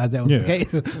realized that was the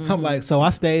case. I'm like, so I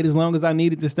stayed as long as I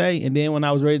needed to stay, and then when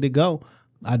I was ready to go,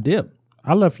 I dipped.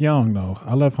 I left young though.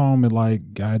 I left home at I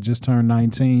just turned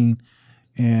 19,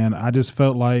 and I just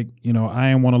felt like, I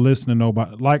didn't want to listen to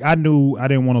nobody. Like, I knew I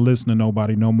didn't want to listen to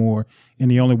nobody no more, and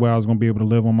the only way I was going to be able to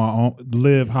live on my own,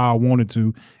 live how I wanted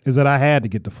to, is that I had to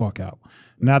get the fuck out.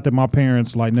 Not that my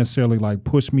parents necessarily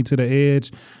pushed me to the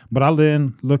edge, but I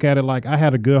then look at it like I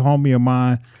had a good homie of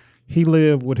mine. He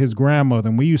lived with his grandmother,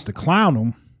 and we used to clown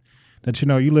him that,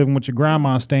 you living with your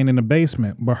grandma staying in the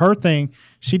basement. But her thing,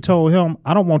 she told him,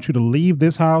 I don't want you to leave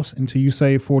this house until you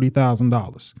save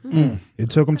 $40,000.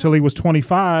 It took him till he was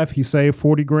 25. He saved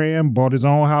 40 grand, bought his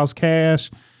own house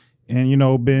cash,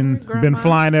 and, been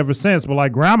flying ever since. But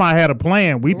grandma had a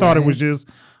plan. We thought it was just,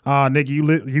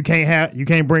 nigga, you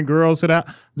can't bring girls to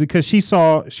that, because she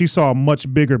saw a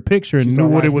much bigger picture and knew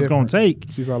what it was going to take.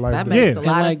 She saw life That different. makes a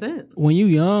lot of sense. When you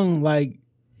young,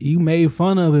 you made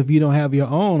fun of if you don't have your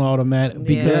own automatic,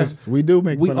 because Yes, we do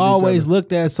make we fun of always each other.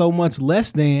 looked at so much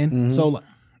less than. So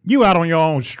You out on your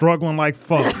own struggling like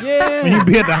fuck. Yeah. And you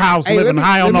be at the house Hey, living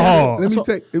high on the hog. Let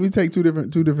me take two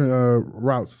different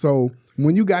routes. So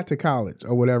when you got to college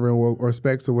or whatever, or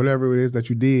specs or whatever it is that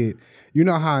you did, you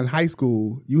know how in high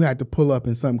school you had to pull up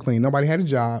in something clean. Nobody had a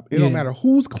job. It don't matter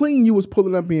who's clean you was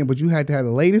pulling up in, but you had to have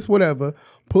the latest whatever,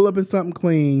 pull up in something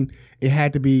clean. It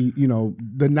had to be,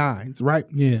 the nines, right?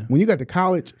 Yeah. When you got to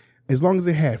college, as long as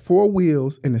it had 4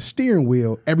 wheels and a steering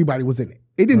wheel, everybody was in it.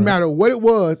 It didn't matter what it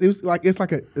was. It was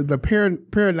the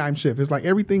paradigm shift. It's like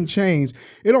everything changed.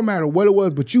 It don't matter what it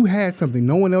was, but you had something.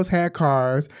 No one else had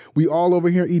cars. We all over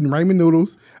here eating ramen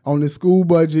noodles on the school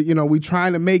budget. We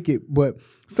trying to make it, but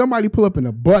somebody pull up in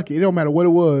a bucket. It don't matter what it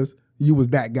was. You was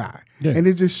that guy, and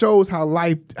it just shows how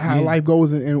life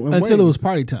goes in until ways. it was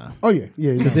party time. Oh yeah.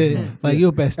 You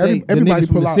up at state, the Everybody niggas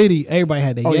from pull the out. city, everybody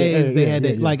had their they had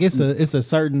yeah. that. It's a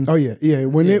certain. Oh yeah.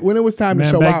 When it was time to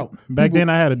show out, Back then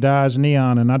I had a Dodge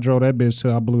Neon, and I drove that bitch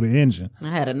till I blew the engine. I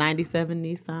had a 97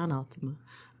 Nissan Altima.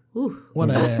 Ooh. What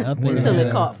I had? I think Until I it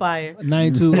had caught fire.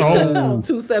 92,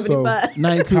 275.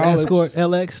 92 College. Escort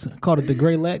LX, called it the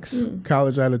Gray Lex.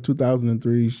 college, I had a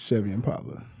 2003 Chevy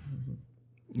Impala.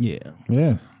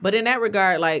 Yeah. But in that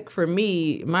regard, for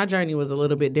me, my journey was a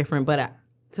little bit different. But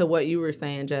to what you were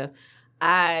saying, Jeff,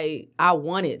 I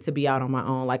wanted to be out on my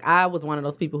own. I was one of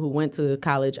those people who went to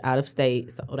college out of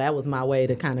state. So that was my way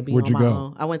to kind of be Where'd on you my go?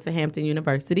 own. I went to Hampton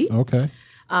University. Okay.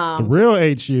 The real HU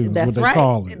is That's what they right.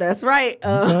 call it. That's right.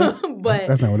 But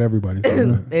That's not what everybody's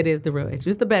saying. it is the real HU.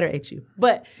 It's the better HU.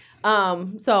 But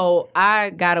so I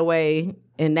got away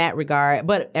in that regard.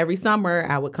 But every summer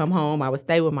I would come home. I would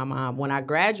stay with my mom. When I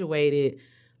graduated,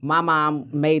 my mom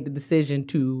made the decision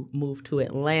to move to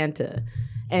Atlanta.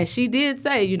 And she did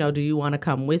say, do you want to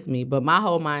come with me? But my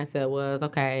whole mindset was,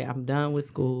 okay, I'm done with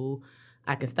school.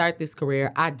 I can start this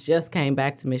career. I just came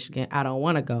back to Michigan. I don't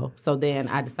want to go. So then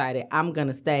I decided I'm going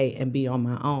to stay and be on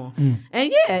my own.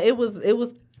 And it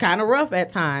was kind of rough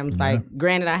at times.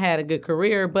 Granted, I had a good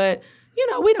career, but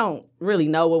we don't really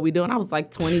know what we're doing. I was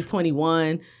 20,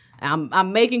 21.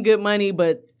 I'm making good money,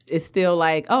 but it's still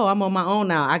I'm on my own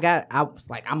now. I was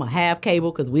I'm going to have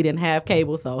cable because we didn't have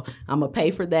cable. So I'm going to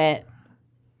pay for that.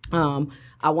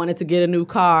 I wanted to get a new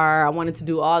car. I wanted to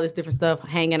do all this different stuff,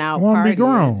 hanging out, Want to partying. be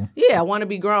grown. Yeah, I want to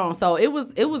be grown. So it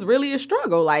was really a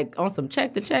struggle, on some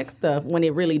check to check stuff when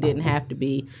it really didn't have to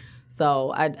be.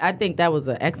 So I think that was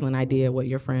an excellent idea what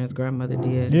your friend's grandmother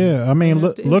did. Yeah, I mean,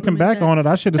 looking back on it,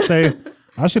 I should have stayed.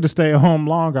 I should have stayed home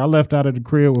longer. I left out of the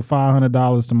crib with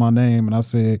 $500 to my name, and I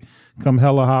said, "Come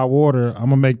hell or high water, I'm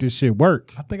gonna make this shit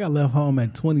work." I think I left home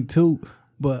at 22.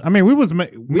 But I mean,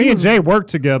 me and Jay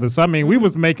worked together, so I mean, we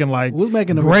was making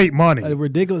great money, a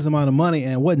ridiculous amount of money,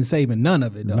 and wasn't saving none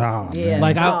of it though. Nah, Yeah.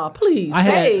 man. Please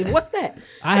save. What's that?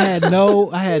 I had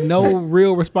no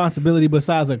real responsibility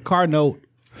besides a car note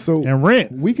So And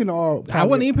rent. we can all. I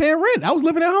wasn't even paying rent. I was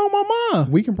living at home with my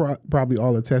mom. We can probably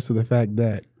all attest to the fact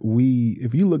that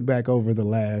if you look back over the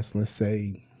last, let's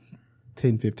say,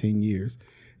 10, 15 years,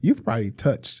 you've probably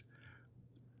touched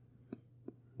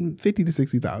 $50,000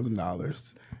 to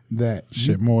 $60,000. That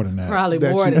Shit, more than that. Probably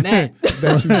that more you- than that.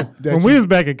 When we was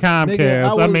back at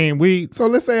Comcast, I mean, so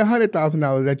let's say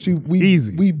 $100,000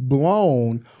 that we've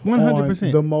blown 100%.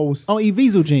 on the most. On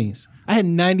Evisu jeans. I had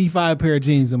 95 pair of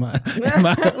jeans in my.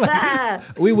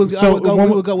 We would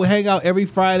go hang out every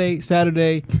Friday,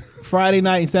 Saturday, Friday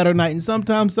night and Saturday night, and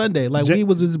sometimes Sunday. Like we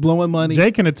was just blowing money.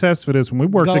 Jay can attest for this. When we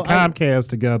worked at Comcast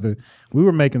together, we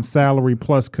were making salary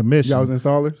plus commission. Y'all was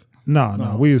installers?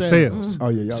 No, we was sales. Oh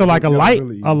yeah. So like a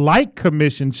really, light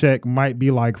commission check might be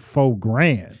like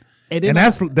 $4,000, And and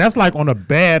that's like on a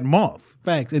bad month.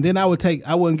 Facts. And then I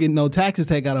wouldn't get no taxes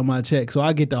take out on my check, so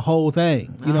I get the whole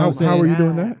thing. You know what I'm saying? How were you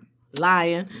doing that?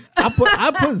 Lying.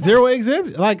 I put zero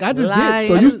exemption. Like I just Lying.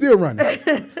 So you still running?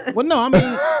 Well, no, I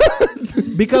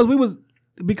mean because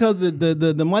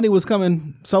the money was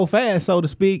coming so fast, so to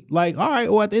speak. Like, all right,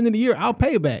 well, at the end of the year, I'll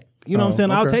pay it back. You know what I'm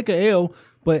saying? I'll okay. take a L,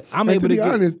 but I'm And able to to be get.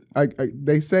 honest,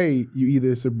 they say you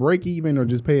either it's a break even or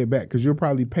just pay it back because you'll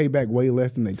probably pay back way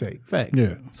less than they take. Facts.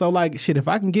 Yeah. So like shit, if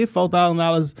I can get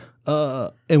 $4,000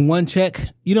 in one check,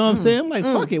 you know what I'm saying? I'm like,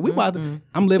 fuck it. We about to,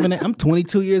 I'm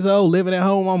 22 years old, living at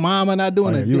home. My mom and not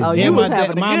doing it. you- Oh, Yeah, you my was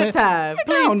having a good time.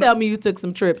 Please tell me you took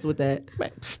some trips with that.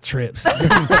 Trips.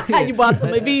 You bought some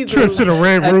Evisu. Trips to the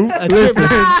Red Roof.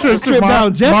 Trips to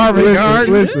down Jefferson. Marvin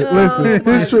Garden. Listen.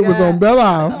 His trip was on Belle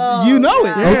Isle. You know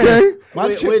it. Okay.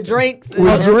 With drinks and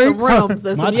With some drinks. rums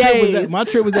and some yays. My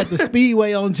trip was at the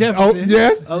Speedway on Oh Jefferson.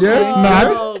 yes, Okay.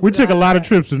 yes. Oh, We took a lot of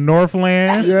trips to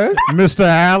Northland, Yes. Mr.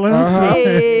 Allen's,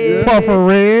 Yeah. Puffer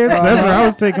Reds. That's where I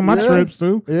was taking my Yeah. trips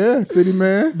to. Yeah, City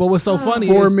Man. But what's so funny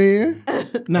Four is men.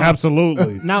 now,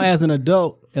 Absolutely. now as an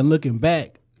adult and looking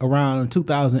back around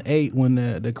 2008 when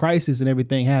the crisis and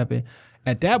everything happened,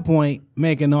 at that point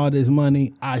making all this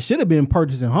money, I should have been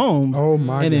purchasing homes Oh,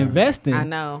 my and God. investing. I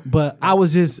know. But I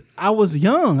was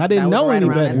young. I didn't That was know right any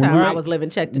around better. that time. right? I was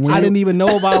living check to I check. didn't even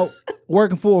know about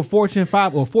working for a Fortune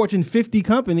 5 or Fortune 50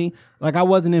 company. Like I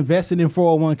wasn't invested in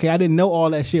 401k. I didn't know all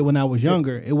that shit when I was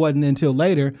younger. It wasn't until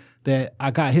later that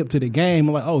I got hip to the game.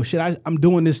 I'm like, oh shit, I'm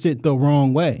doing this shit the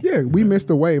wrong way. Yeah, we missed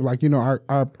the wave. Like,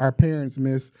 our parents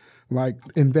missed like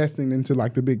investing into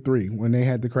like the big three when they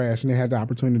had the crash and they had the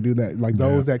opportunity to do that. Like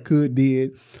those that could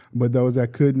did, but those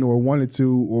that couldn't or wanted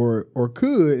to or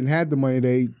could and had the money,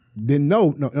 they didn't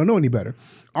know any better.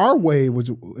 Our wave was,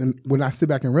 and when I sit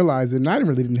back and realize it, and I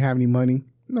really didn't have any money.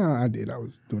 No, I did. I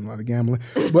was doing a lot of gambling.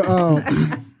 But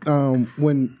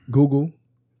when Google,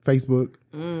 Facebook,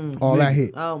 all that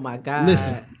hit. Oh my God.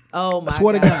 Listen. Oh my I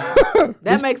swear to God.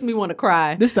 That makes me want to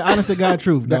cry. This the honest to God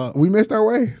truth, dog. We missed our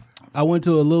wave. I went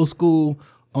to a little school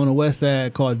on the west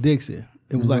side called Dixon.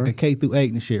 It was like a K through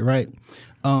 8 and shit, right?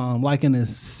 Like in the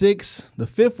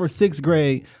 5th or 6th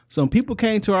grade, some people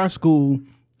came to our school.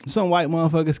 Some white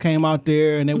motherfuckers came out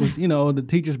there and it was, the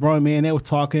teachers brought them in. They was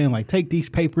talking like, take these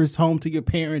papers home to your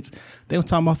parents. They was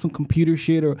talking about some computer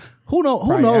shit or who knows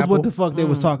Apple. what the fuck they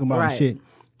was talking about and right. shit.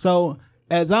 So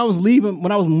as I was leaving,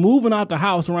 when I was moving out the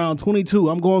house around 22,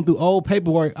 I'm going through old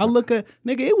paperwork. I look at,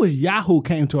 nigga, it was Yahoo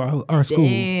came to our school.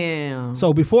 Damn.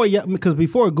 So before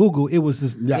Google, it was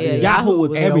just Yeah, Yahoo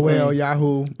was everything. AOL,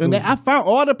 Yahoo. And I found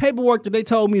all the paperwork that they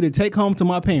told me to take home to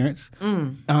my parents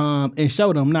and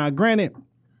show them. Now, granted,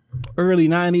 early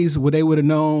 90s, would they would have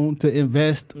known to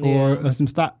invest or some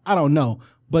stock? I don't know.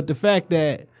 But the fact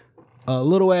that a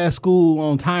little ass school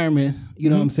on Tireman, you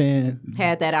know what I'm saying?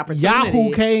 Had that opportunity.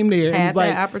 Yahoo came there and Had was like,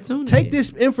 that opportunity. take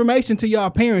this information to y'all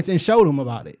parents and show them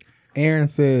about it. Aaron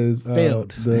says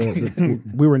Failed.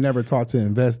 we were never taught to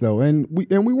invest though, and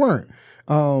we weren't.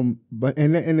 But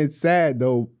it's sad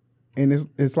though, and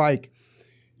it's like,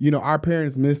 our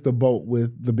parents missed the boat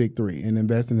with the big three and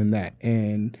investing in that,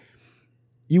 and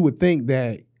you would think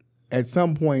that at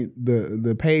some point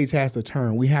the page has to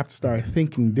turn. We have to start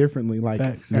thinking differently. Like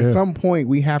Facts. at some point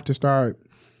we have to start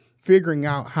figuring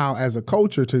out how, as a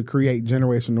culture, to create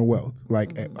generational wealth.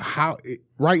 Like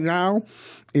right now,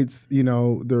 it's the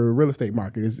real estate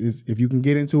market is if you can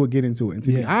get into it, get into it. And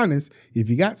to be honest, if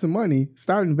you got some money,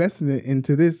 start investing it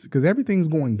into this because everything's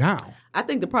going down. I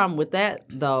think the problem with that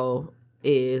though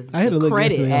is I had to the look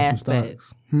credit yesterday on some aspect.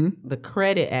 stocks. The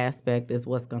credit aspect is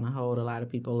what's going to hold a lot of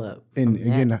people up. And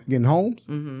from that. getting homes.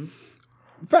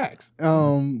 Facts.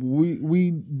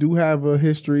 We do have a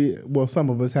history. Well, some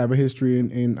of us have a history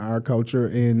in our culture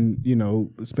in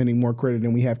spending more credit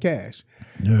than we have cash,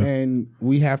 and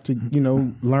we have to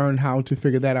learn how to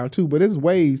figure that out too. But there's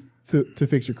ways to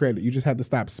fix your credit. You just have to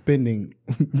stop spending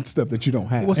stuff that you don't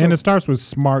have. And it starts with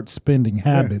smart spending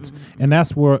habits, and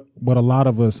that's what a lot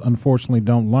of us unfortunately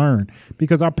don't learn,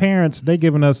 because our parents, they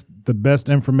given us the best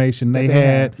information they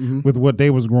had with what they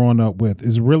was growing up with.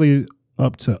 Is really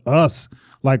up to us.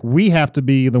 Like, we have to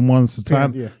be the ones to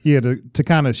to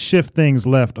kind of shift things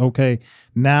left. Okay,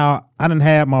 now I done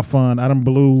had my fun. I done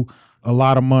blew a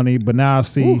lot of money, but now I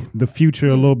see the future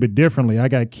a little bit differently. I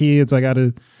got kids. I got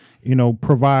to,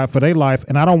 provide for their life,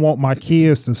 and I don't want my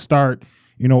kids to start,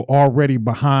 already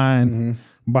behind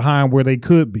where they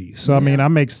could be. So I mean, I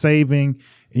make saving,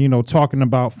 talking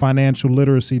about financial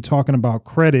literacy, talking about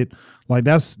credit. Like,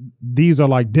 these are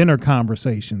like dinner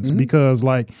conversations, because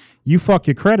like, you fuck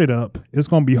your credit up, it's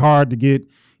going to be hard to get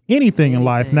anything in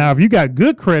life. Now, if you got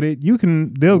good credit,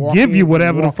 they'll walk give you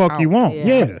whatever the fuck out. You want.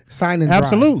 Yeah. Sign and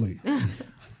absolutely.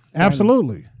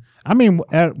 Absolutely. I mean,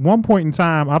 at one point in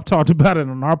time, I've talked about it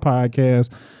on our podcast,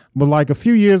 but like a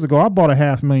few years ago, I bought a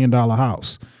 $500,000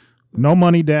 house. No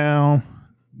money down.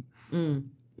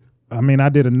 I mean, I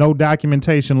did a no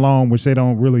documentation loan, which they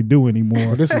don't really do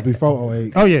anymore. This is before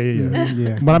 08. Oh,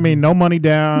 yeah. But I mean, no money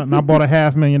down, and I bought a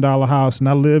 $500,000 house, and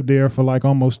I lived there for like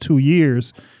almost 2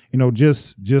 years,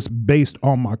 just based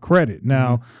on my credit.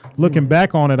 Now, looking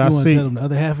back on it, I see tell them the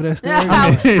other half of that story.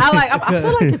 I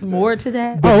feel like it's more to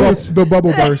that. The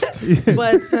bubble burst.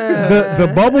 But the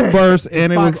bubble burst,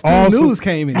 and Fox it was 2 also News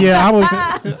came in. Yeah, I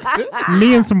was.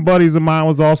 Me and some buddies of mine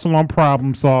was also on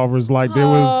Problem Solvers. Like,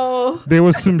 there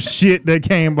was some shit that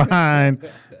came behind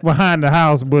the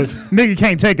house, but nigga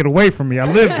can't take it away from me.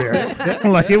 I lived there.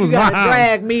 Like, it was my house.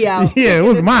 Drag me out. Yeah, it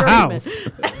was my house.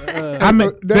 I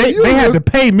mean, they had to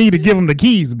pay me to give them the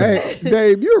keys back. Hey,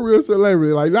 Dave, you're a real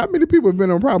celebrity. Like, not many people have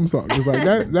been on Problem Solvers. Like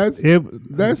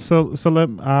that's so.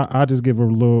 I'll just give a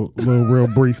little real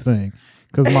brief thing,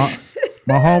 because my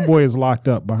homeboy is locked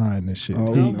up behind this shit.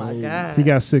 Oh my God. He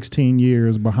got 16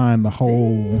 years behind the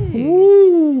whole.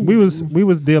 We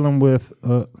was dealing with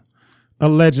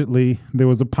allegedly there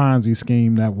was a Ponzi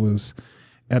scheme that was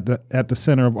at the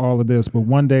center of all of this. But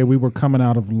one day we were coming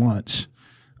out of lunch.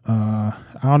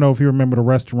 I don't know if you remember the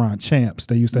restaurant Champs.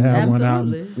 They used to have one out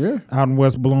in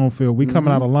West Bloomfield. We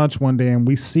coming out of lunch one day, and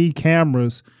we see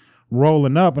cameras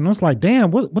rolling up, and I was like, damn,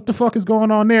 what the fuck is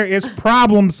going on there? It's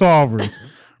Problem Solvers.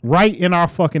 Right in our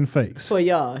fucking face. For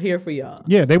y'all. Here for y'all.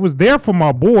 Yeah, they was there for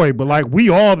my boy, but like, we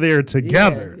all there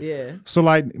together. Yeah. So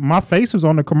like, my face was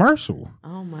on the commercial.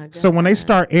 Oh my God. So when they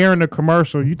start airing the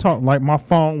commercial, you talk like, my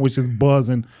phone was just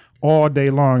buzzing all day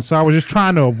long. So I was just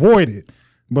trying to avoid it.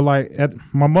 But like,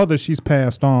 my mother, she's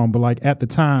passed on. But like, at the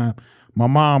time, my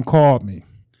mom called me.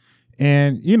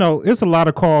 And, it's a lot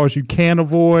of calls you can't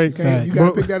avoid. You got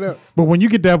to pick that up. But when you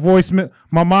get that voicemail,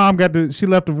 my mom she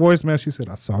left a voicemail. She said,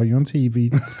 I saw you on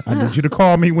TV. I need you to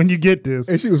call me when you get this.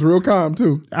 And she was real calm,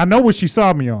 too. I know what she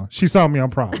saw me on. She saw me on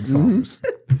Problem Solvers.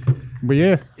 But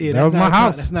yeah, that was my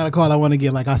house. That's not a call I want to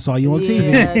get. Like, I saw you on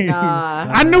TV.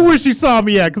 Nah. I knew where she saw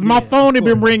me at, because my phone had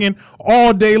been ringing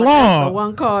all day long. That's the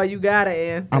one call you gotta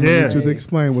answer. I'm gonna need you to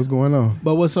explain what's going on.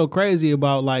 But what's so crazy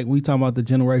about, like, we talking about the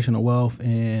generational wealth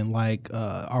and like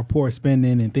our poor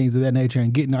spending and things of that nature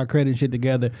and getting our credit and shit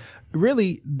together.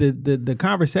 Really, the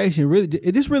conversation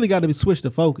it just really got to switch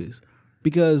the focus.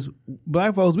 Because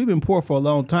black folks, we've been poor for a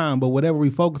long time, but whatever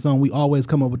we focus on, we always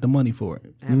come up with the money for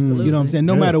it. Absolutely. You know what I'm saying?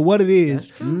 No matter what it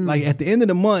is, like at the end of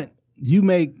the month, you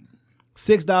make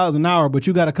 $6 an hour, but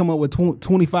you got to come up with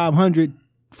 $2,500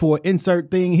 for insert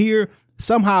thing here.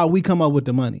 Somehow we come up with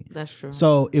the money. That's true.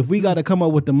 So if we got to come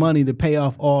up with the money to pay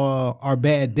off all our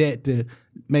bad debt to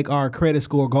make our credit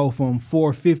score go from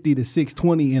 450 to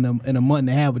 620 in a month and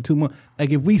a half or 2 months, like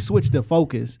if we switch the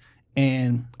focus.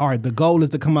 And all right, the goal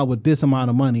is to come out with this amount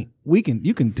of money. You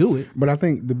can do it. But I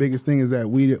think the biggest thing is that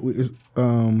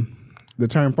the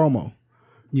term FOMO,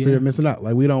 fear of missing out.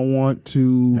 Like, we don't want to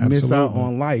miss out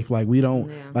on life. Like, we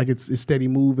don't like it's steady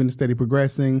moving, steady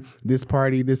progressing. This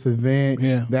party, this event,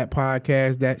 that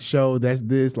podcast, that show, that's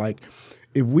this. Like,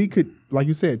 if we could, like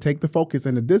you said, take the focus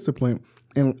and the discipline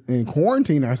and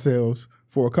quarantine ourselves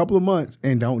for a couple of months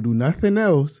and don't do nothing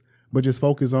else. But just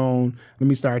focus on, let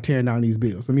me start tearing down these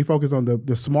bills. Let me focus on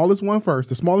the smallest one first,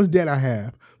 the smallest debt I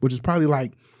have, which is probably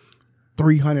like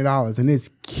 $300. And it's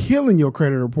killing your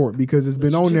credit report because it's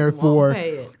been on there for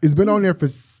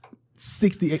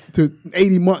 60 to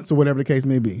 80 months or whatever the case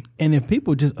may be. And if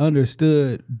people just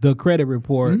understood the credit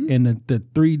report and the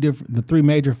three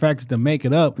major factors that make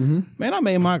it up, man, I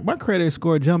made my credit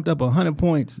score jumped up 100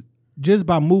 points just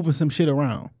by moving some shit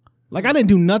around. Like I didn't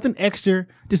do nothing extra,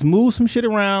 just move some shit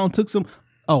around, took some,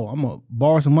 I'm going to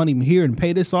borrow some money here and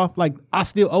pay this off. Like I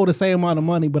still owe the same amount of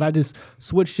money, but I just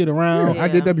switched shit around. I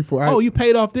did that before. You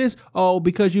paid off this? Oh,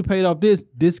 because you paid off this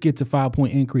gets a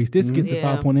 5-point increase. This gets a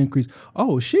 5-point increase.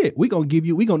 Oh shit, we going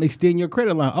to extend your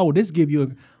credit line. Oh, this give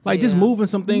you just moving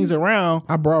some things around.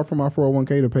 I borrowed from my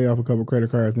 401k to pay off a couple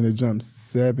credit cards and it jumped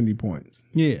 70 points.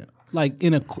 Yeah. Like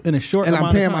in a short and amount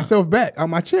I'm paying of time. myself back on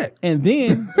my check. And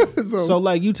then so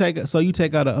like you take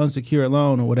out an unsecured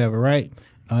loan or whatever, right?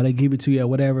 They give it to you or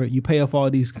whatever. You pay off all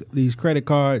these credit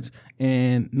cards,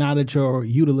 and now that your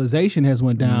utilization has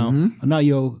went down, now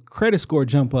your credit score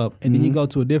jump up, and then you go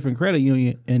to a different credit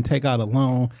union and take out a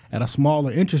loan at a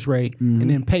smaller interest rate, and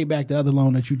then pay back the other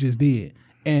loan that you just did.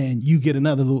 And you get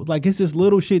another little, like it's just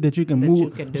little shit that you can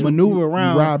maneuver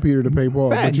around. You rob Peter to pay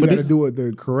Paul, but you got to do it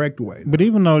the correct way. But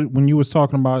even though when you was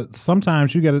talking about,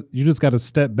 sometimes you just got to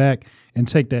step back and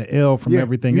take that L from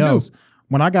everything else.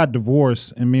 When I got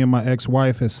divorced and me and my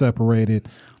ex-wife had separated,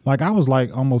 like I was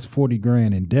like almost 40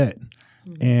 grand in debt,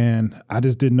 and I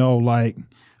just didn't know, like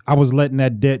I was letting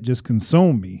that debt just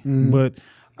consume me. But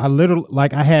I literally,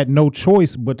 like I had no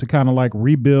choice but to kind of like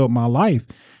rebuild my life.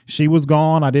 She was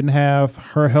gone. I didn't have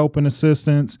her help and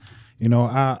assistance. You know,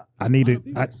 I needed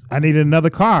another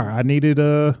car. I needed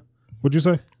what'd you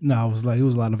say? No, it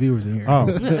was a lot of viewers in here.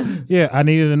 Oh, yeah. I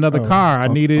needed another car. I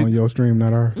needed on your stream,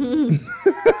 not ours.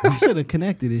 I should have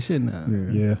connected it, shouldn't I?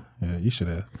 Yeah, you should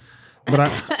have. But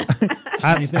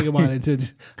I didn't think about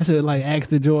it. I should have like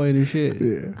asked to join and shit.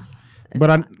 Yeah.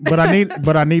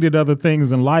 But I needed other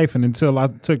things in life, and until I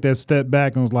took that step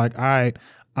back and was like, all right,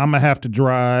 I'm gonna have to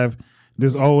drive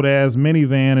this old ass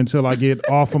minivan until I get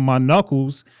off of my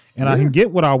knuckles and I can get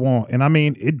what I want. And I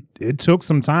mean, it took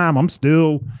some time. I'm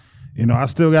still, I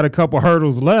still got a couple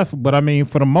hurdles left, but I mean,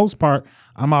 for the most part,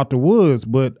 I'm out the woods.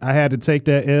 But I had to take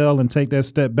that L and take that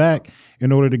step back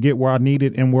in order to get where I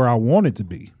needed and where I wanted to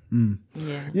be.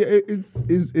 Yeah,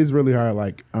 it's really hard.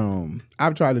 Like,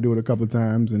 I've tried to do it a couple of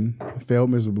times and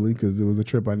failed miserably because it was a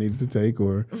trip I needed to take,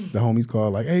 or the homies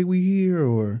called like, "Hey, we here,"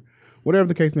 or whatever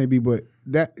the case may be. But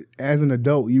that, as an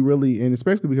adult, you really, and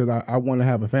especially because I want to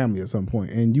have a family at some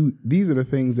point, and these are the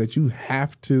things that you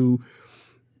have to,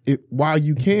 while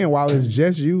it's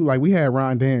just you. Like, we had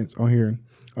Ron Dance on here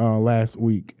last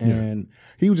week, and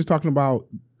he was just talking about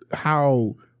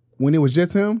how when it was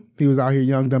just him, he was out here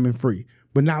young, dumb, and free.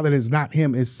 But now that it's not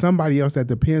him, it's somebody else that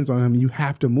depends on him, and you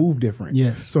have to move different.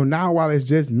 Yes. So now, while it's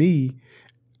just me,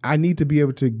 I need to be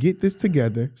able to get this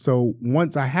together. So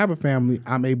once I have a family,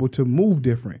 I'm able to move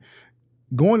different.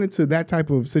 Going into that type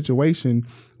of situation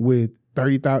with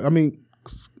 30,000, I mean,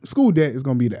 school debt is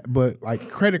going to be that, but like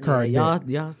credit card debt.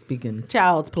 Y'all speaking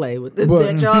child's play with this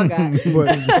debt y'all got.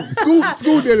 But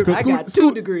school debt is. I got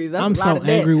 2 degrees. That's I'm a lot so of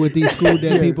debt. angry with these school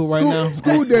debt people right now.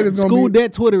 School debt is going to be. School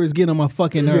debt Twitter is getting on my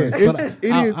fucking nerves.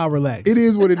 I'll relax. It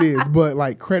is what it is. But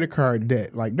like credit card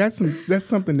debt, like that's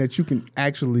something that you can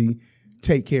actually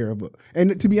take care of.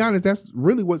 And to be honest, that's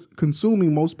really what's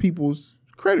consuming most people's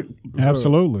credit.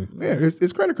 Absolutely. Yeah,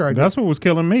 it's credit card debt. That's what was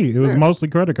killing me. It was mostly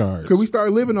credit cards. Because we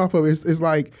started living off of it. It's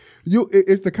like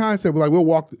it's the concept. Like we'll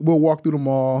walk through the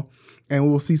mall and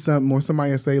we'll see something, or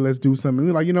somebody will say, "Let's do something."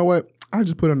 We're like, you know what? I'll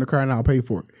just put it on the card and I'll pay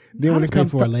for it. Then when it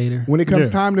comes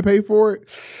time to pay for it,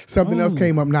 something else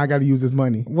came up. Now I got to use this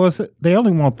money. Well, they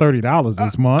only want $30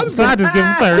 this month, so I just give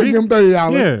them $30. Give them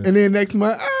 $30, Yeah. and then next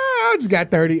month, I just got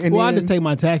 30. And I just take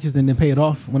my taxes and then pay it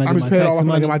off when I get my taxes.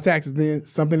 When I get my taxes. Then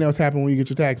something else happened when you get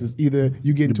your taxes. Either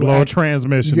you get into a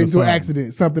transmission, you get into an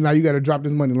accident, something. Now you got to drop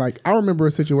this money. Like, I remember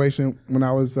a situation when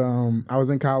I was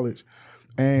in college,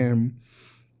 and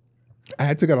I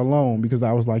had took out a loan because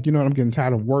I was like, I'm getting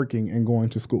tired of working and going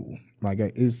to school. Like,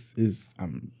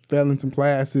 I'm failing some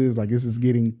classes. Like, this is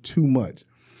getting too much.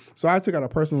 So I took out a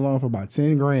personal loan for about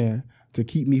 10 grand to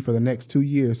keep me for the next 2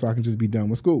 years so I can just be done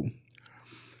with school.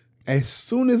 As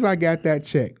soon as I got that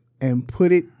check and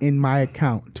put it in my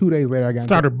account, 2 days later, I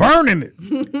started burning it.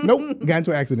 Nope, got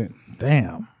into an accident.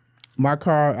 Damn. My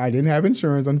car, I didn't have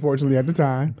insurance, unfortunately, at the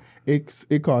time. It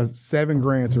cost $7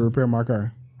 grand to repair my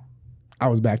car. I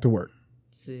was back to work.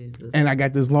 Jesus. And I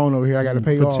got this loan over here I got to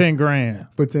pay off. For 10 grand.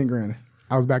 For 10 grand.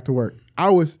 I was back to work.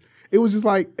 It was just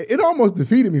like, it almost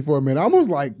defeated me for a minute. I almost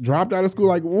like dropped out of school.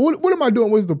 Like, what am I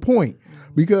doing? What is the point?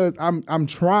 Because I'm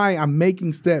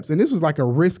making steps. And this was like a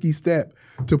risky step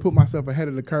to put myself ahead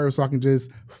of the curve so I can just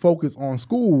focus on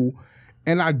school.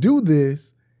 And I do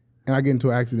this and I get into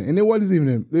an accident. And it wasn't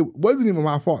even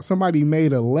my fault. Somebody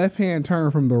made a left-hand turn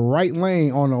from the right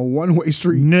lane on a one-way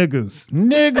street. Niggas.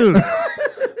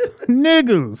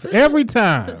 Niggas. Every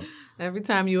time. Every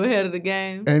time you ahead of the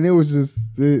game. And it was just,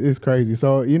 it's crazy.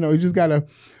 So, you just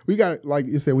we gotta, like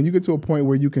you said, when you get to a point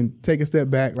where you can take a step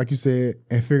back, like you said,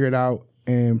 and figure it out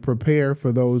and prepare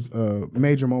for those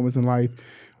major moments in life,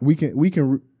 we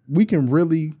can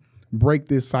really break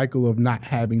this cycle of not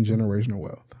having generational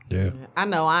wealth. Yeah. I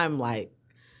know I'm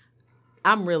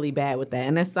really bad with that.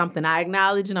 And that's something I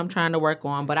acknowledge and I'm trying to work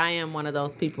on. But I am one of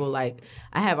those people, like,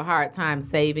 I have a hard time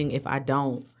saving if I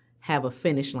don't have a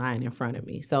finish line in front of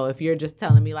me. So if you're just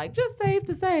telling me, like, just save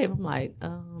to save, I'm like,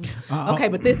 okay,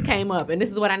 but this came up and this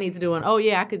is what I need to do. And, oh,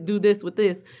 yeah, I could do this with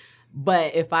this.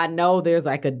 But if I know there's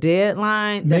like a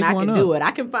deadline, then I can do it.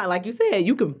 I can find, like you said,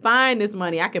 you can find this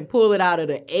money. I can pull it out of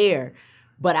the air.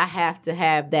 But I have to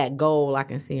have that goal I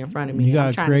can see in front of me. You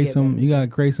gotta create some. You gotta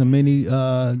create some mini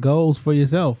goals for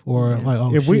yourself, or like,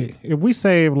 oh, if shit. if we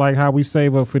save like how we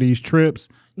save up for these trips,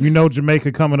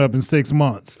 Jamaica coming up in 6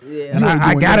 months, and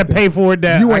I gotta pay for it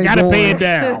down. I gotta pay it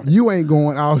down. You ain't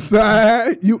going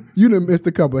outside. You done missed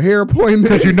a couple of hair appointments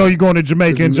because you're going to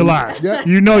Jamaica in July. Yeah.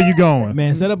 You're going.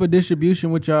 Man, set up a distribution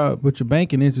with your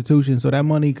banking institution so that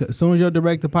money, as soon as your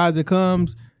direct deposit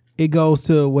comes, it goes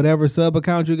to whatever sub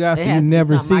account you got, so you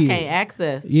never see I it. can't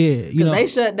access. Yeah, because they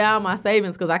shut down my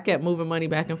savings because I kept moving money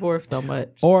back and forth so much.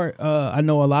 Or I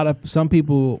know some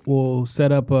people will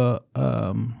set up a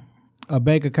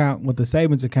bank account with a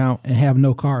savings account and have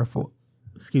no card for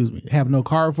it. Have no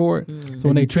card for it. So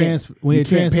when they transfer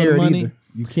the money, either.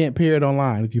 You can't pay it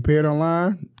online. If you pay it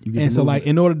online, you get. And so, like,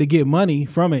 in order to get money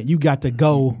from it, you got to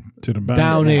go to the bank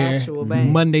down there actual bank.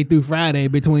 Monday through Friday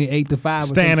between 8 to 5.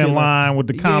 Stand in line with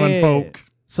the common folk.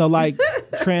 So, like,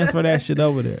 transfer that shit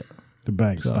over there. The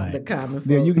bank stank. The common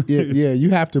folk. You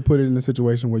have to put it in a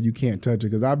situation where you can't touch it,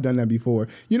 because I've done that before.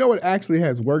 You know what actually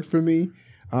has worked for me?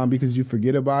 Because you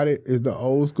forget about it, is the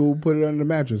old school put it under the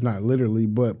mattress. Not literally,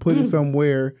 but put it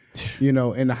somewhere, in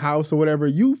the house or whatever.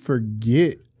 You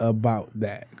forget about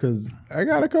that, because I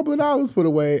got a couple of dollars put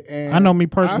away. And I know me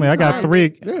personally, I got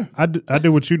three. Yeah. I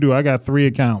do what you do. I got 3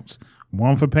 accounts.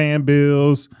 One for paying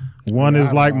bills. One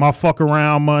is like my fuck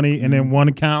around money, and then one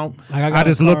account. I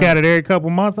just look at it every couple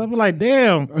months. I be like,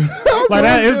 damn, like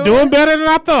that is doing better than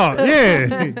I thought.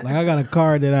 Yeah, like I got a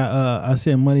card that I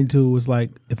send money to. It's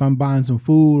like if I'm buying some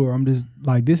food, or I'm just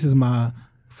like, this is my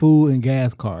food and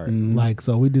gas card. Like,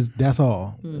 so that's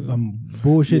all. If I'm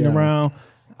bullshitting around,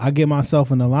 I give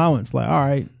myself an allowance. Like, all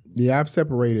right. Yeah, I've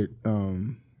separated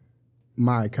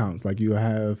my accounts. Like, you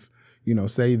have,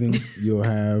 savings, you'll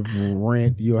have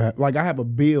rent, you'll have, like, I have a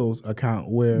bills account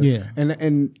where,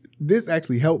 and this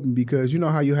actually helped me, because you know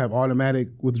how you have automatic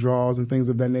withdrawals and things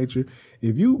of that nature.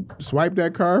 If you swipe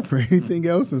that card for anything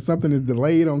else and something is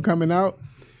delayed on coming out,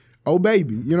 oh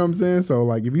baby, you know what I'm saying? So,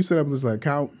 like, if you set up this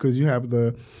account, because you have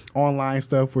the online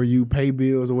stuff where you pay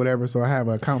bills or whatever, so I have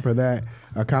an account for that,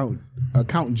 account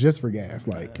just for gas.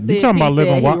 Like, you talking about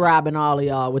living wild? He robbing all of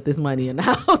y'all with this money in the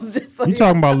house. Just so you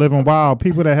talking about living wild?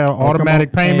 People that have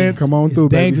automatic payments. Come on through,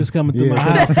 baby. Dangerous coming through my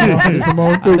house. Come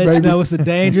on through, baby. You know it's a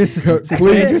dangerous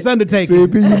undertaking.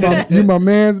 CP, you my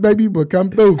man's baby, but come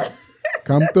through.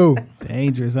 Come through.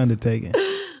 Dangerous undertaking.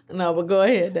 No, but go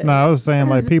ahead, Dave. No, I was saying,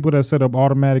 like, people that set up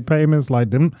automatic payments,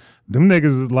 like them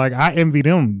niggas, like, I envy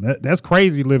them. That's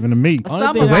crazy living to me,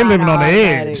 because they living on the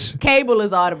edge. Cable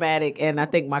is automatic, and I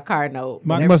think my car note.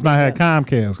 You must not have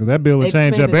Comcast, because that bill will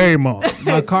change up every month.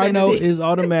 My car note is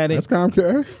automatic. That's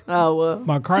Comcast. Oh, well.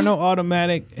 My car note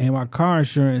automatic, and my car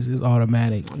insurance is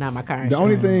automatic. Not my car insurance. The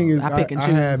only thing is I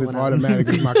have is automatic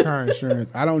is my car insurance.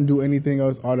 I don't do anything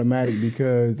else automatic,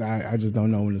 because I just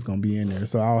don't know when it's going to be in there.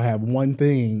 So I'll have one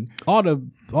thing. All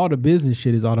the business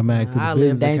shit is automatic. I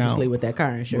live dangerously with that car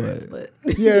insurance, but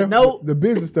yeah, nope. The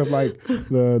business stuff, like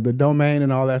the domain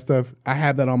and all that stuff, I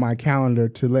have that on my calendar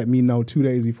to let me know 2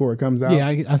 days before it comes out. Yeah,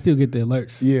 I still get the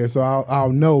alerts. Yeah, so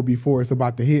I'll know before it's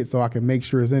about to hit, so I can make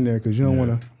sure it's in there, because you don't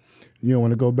want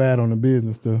to go bad on the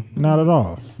business stuff. Not at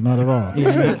all.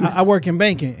 Yeah, I work in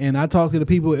banking, and I talk to the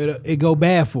people it go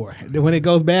bad for. When it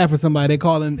goes bad for somebody, they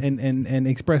call and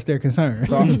express their concern.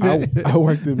 So I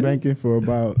worked in banking for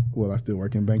I still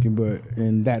work in banking, but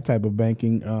in that type of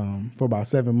banking for about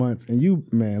 7 months. And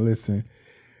listen,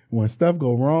 when stuff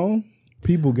go wrong,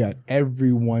 people got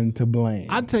everyone to blame.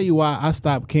 I'll tell you why I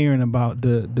stopped caring about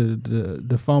the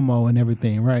FOMO and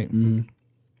everything, right? Mm-hmm.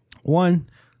 One,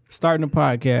 starting a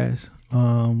podcast.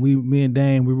 Me and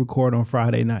Dame, we record on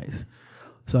Friday nights.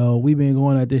 So we've been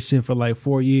going at this shit for like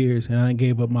 4 years, and I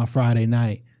gave up my Friday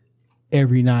night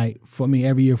every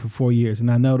year for 4 years. And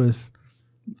I noticed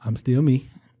I'm still me,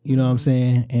 you know what I'm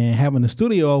saying? And having the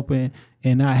studio open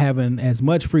and not having as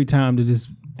much free time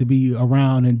to be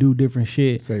around and do different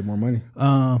shit. Save more money.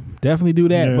 Definitely do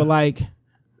that. Yeah. But like,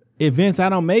 events I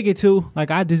don't make it to,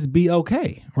 like I just be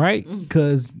okay, right?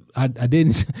 Because I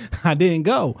didn't I didn't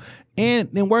go. And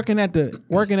then working at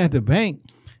the bank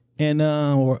and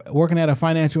or working at a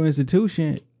financial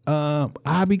institution,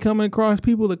 I be coming across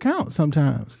people's accounts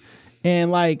sometimes,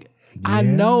 and like I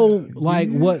know like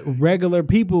what regular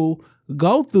people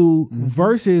go through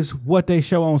versus what they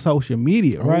show on social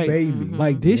media, right? Baby.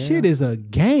 Like this shit is a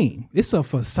game. It's a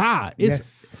facade.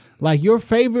 It's like your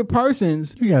favorite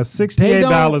persons. You got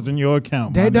 $68 in your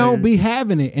account. They don't be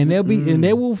having it, and they'll be and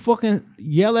they will fucking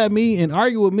yell at me and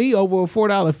argue with me over a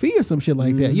 $4 fee or some shit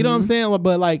like that. You know what I'm saying?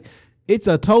 But like, it's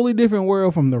a totally different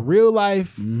world from the real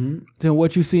life to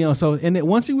what you see on social. And then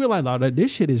once you realize, oh, that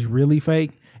this shit is really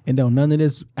fake, and don't none of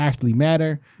this actually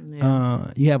matter.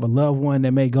 You have a loved one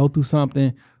that may go through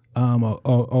something,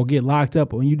 or get locked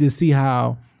up, and you just see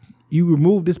how you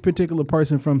remove this particular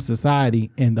person from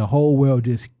society, and the whole world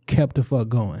just kept the fuck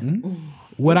going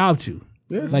without you.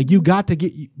 Yeah. Like you got to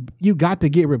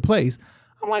get replaced.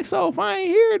 I'm like, so if I ain't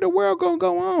here, the world gonna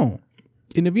go on.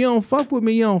 And if you don't fuck with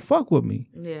me, you don't fuck with me.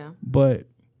 Yeah. But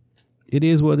it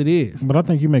is what it is. But I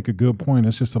think you make a good point.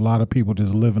 It's just a lot of people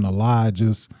just living a lie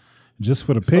just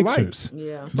for the pictures.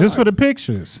 Yeah. Just for the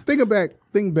pictures. Think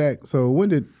back. So when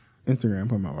did Instagram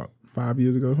come out? About 5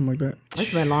 years ago, something like that?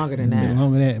 It's been longer than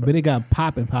that. But it got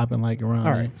popping like around.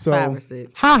 All right. So 5 or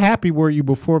 6. How happy were you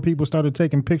before people started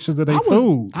taking pictures of their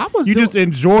food? You just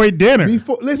enjoyed dinner.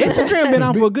 Listen, Instagram been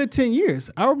on for a good 10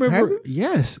 years. I remember. Has it?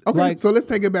 Yes. Okay, so let's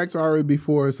take it back to already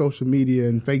before social media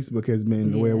and Facebook has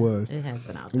been the way it was. It has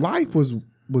been out. Life was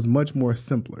much more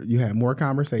simpler. You had more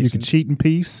conversations. You could cheat in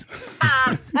peace.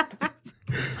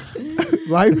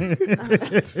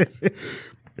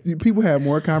 People had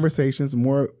more conversations,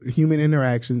 more human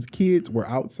interactions. Kids were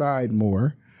outside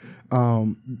more.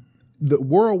 The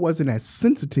world wasn't as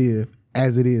sensitive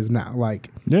as it is now. Like,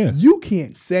 you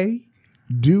can't say,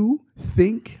 do,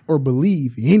 think, or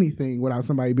believe anything without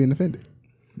somebody being offended.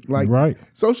 Like,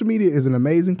 social media is an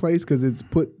amazing place because it's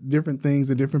put different things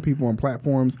and different people on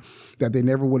platforms that they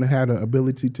never would have had the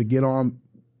ability to get on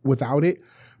without it.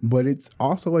 But it's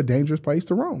also a dangerous place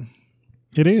to roam.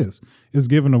 It is. It's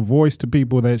giving a voice to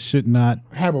people that should not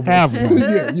have a voice.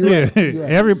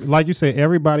 Right. Like you say,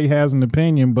 everybody has an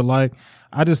opinion, but like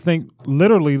I just think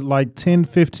literally like 10,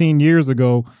 15 years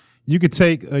ago, you could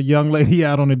take a young lady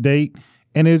out on a date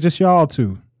and it's just y'all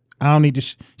two. I don't need to.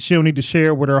 She don't need to share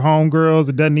it with her homegirls.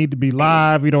 It doesn't need to be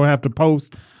live. You don't have to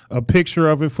post a picture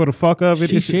of it for the fuck of it.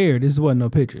 She shared. This wasn't no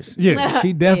pictures. Yeah,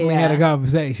 she definitely had a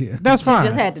conversation. That's fine. She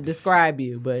just had to describe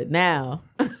you, but now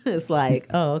it's like,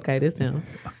 oh, okay, this him.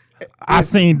 I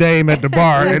seen Dame at the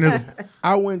bar, and it's.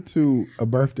 I went to a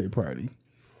birthday party,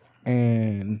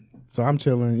 and so I'm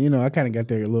chilling. You know, I kind of got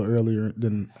there a little earlier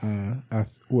than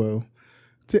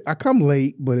I come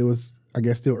late, but it was, I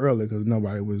guess, still early because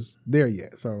nobody was there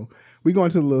yet. So we go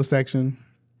into the little section.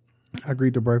 I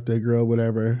greet the birthday girl,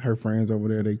 whatever. Her friends over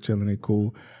there, they chilling, they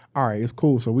cool. All right, it's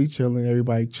cool. So we chilling,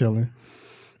 everybody chilling.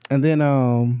 And then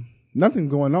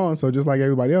nothing's going on. So just like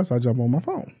everybody else, I jump on my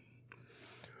phone.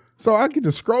 So I get to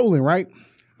scrolling, right?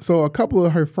 So a couple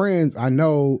of her friends I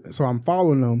know, so I'm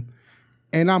following them.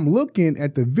 And I'm looking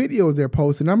at the videos they're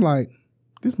posting. I'm like,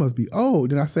 this must be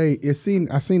old. Then I say, I seen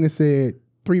it said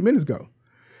 3 minutes ago.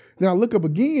 Then I look up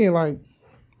again, like,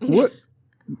 what?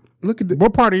 Look at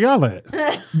what part of y'all at?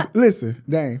 Listen,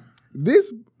 dang,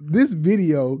 this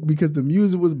video, because the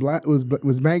music was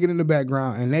banging in the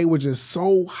background and they were just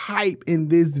so hype in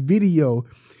this video,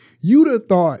 you'd have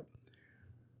thought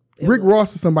Rick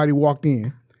Ross or somebody walked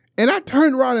in. And I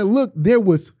turned around and looked, there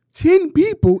was 10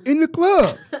 people in the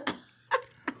club.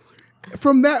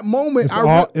 From that moment,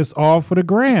 it's all for the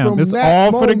gram. It's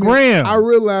all for the gram. I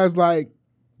realized, like,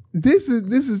 this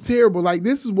is terrible. Like,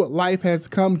 this is what life has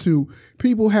come to.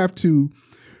 People have to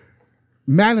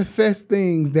manifest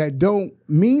things that don't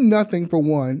mean nothing for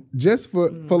one, just for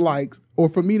likes, or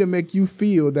for me to make you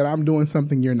feel that I'm doing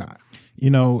something you're not. You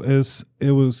know,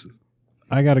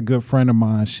 I got a good friend of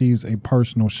mine. She's a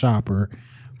personal shopper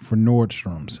for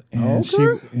Nordstrom's.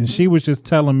 And she was just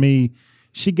telling me,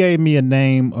 she gave me a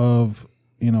name of,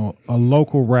 you know, a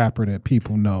local rapper that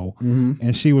people know. Mm-hmm.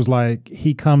 And she was like,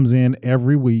 he comes in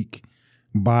every week,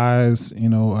 buys, you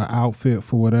know, an outfit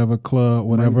for whatever club,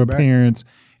 whatever appearance.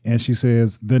 And she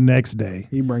says the next day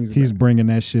he's bringing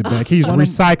that shit back. He's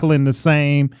recycling the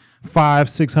same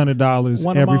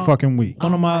 $500-$600 every fucking week.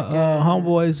 One of my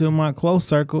homeboys in my close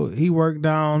circle, he worked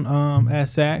down at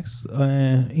Saks,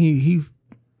 and he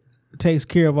takes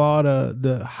care of all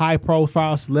the high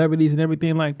profile celebrities and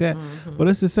everything like that. Mm-hmm. But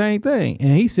it's the same thing.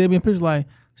 And he sent me a picture like,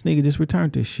 this nigga just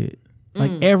returned this shit.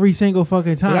 Like every single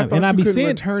fucking time. And I be saying,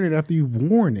 return it after you've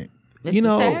worn it. If you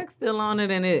know, the tag's still on it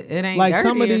and it ain't like dirty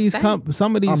some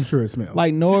of these, I'm sure it smells.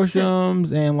 like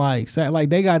Nordstrom's and like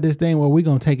they got this thing where we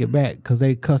gonna take it back because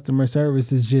they customer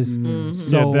service is just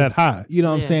so that high. You know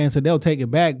what I'm saying? So they'll take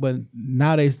it back, but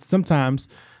now they sometimes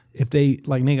if they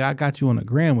like nigga, I got you on a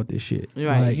gram with this shit.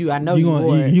 Right. Like, I know we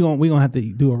you gonna have to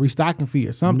do a restocking fee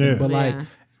or something. Yeah. But like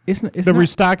it's the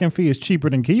restocking fee is cheaper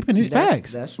than keeping it.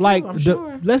 Facts. That's true, like I'm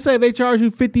sure. let's say they charge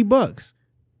you $50.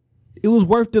 It was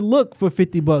worth the look for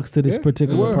 $50 to this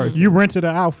particular person. You rented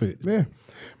an outfit. Yeah.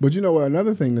 But you know what?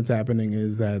 Another thing that's happening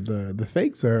is that the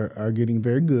fakes are getting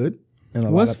very good.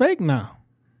 And What's fake now?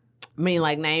 I mean,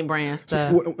 like name brand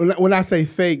stuff. When I say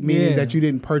fake, meaning that you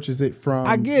didn't purchase it from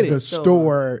I get it. the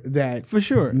store that For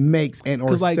sure. makes and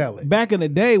or like sell it. back in the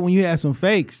day when you had some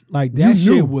fakes, like that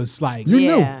You knew. shit was like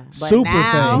But super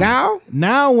now, fake.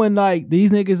 Now when like these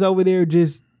niggas over there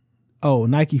just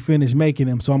Nike finished making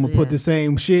them, so I'm gonna put the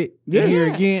same shit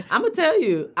here again. I'm gonna tell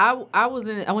you, I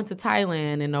went to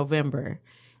Thailand in November,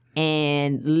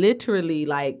 and literally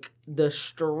like the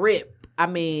strip. I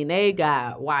mean, they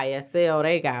got YSL,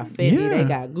 they got Fendi, they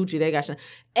got Gucci, they got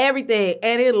everything,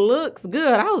 and it looks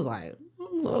good. I was like,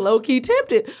 low key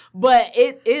tempted, but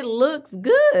it looks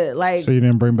good. Like, So you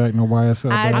didn't bring back no YSL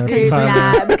bag I from did Thailand?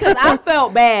 not because I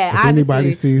felt bad. If honestly.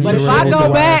 anybody sees but the if I red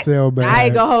go back, YSL bag, I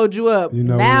ain't gonna hold you up. you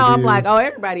know now what it I'm like, is. oh,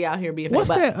 everybody out here being fake. What's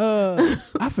that?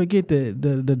 I forget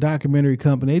the documentary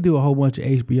company. They do a whole bunch of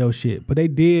HBO shit, but they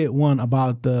did one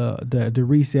about the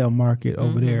resale market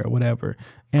over there or whatever.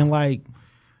 And like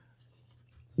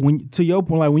when to your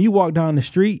point, like when you walk down the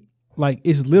street, like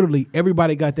it's literally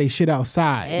everybody got their shit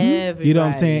outside. Everybody. You know what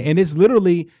I'm saying? And it's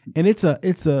literally it's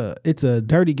a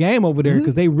dirty game over there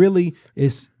because they really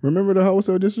is Remember the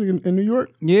wholesale district in New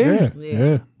York?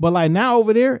 Yeah. But like now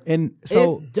over there, and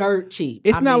so it's dirt cheap.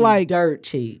 It's not like dirt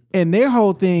cheap. and their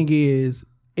whole thing is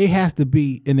it has to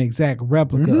be an exact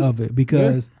replica of it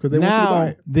because 'cause they want you to buy now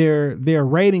it. their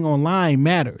rating online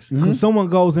matters because someone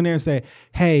goes in there and say,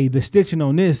 hey, the stitching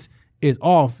on this is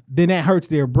off, then that hurts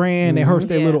their brand, it hurts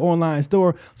their little online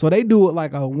store. So they do it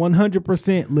like a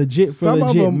 100% legit for Some of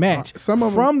legit them- match some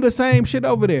of from the same shit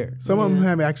over there. Some of them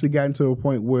have actually gotten to a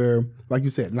point where, like you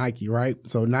said, Nike, right?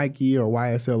 So Nike or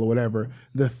YSL or whatever,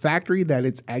 the factory that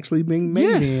it's actually being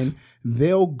made in,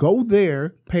 they'll go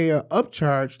there, pay a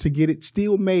upcharge to get it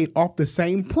still made off the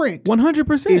same print.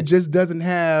 100%. It just doesn't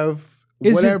have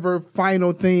It's whatever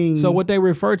final thing. So what they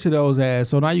refer to those as,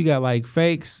 so now you got like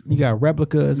fakes, you got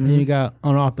replicas, and you got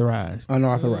unauthorized.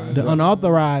 Unauthorized. The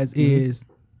unauthorized is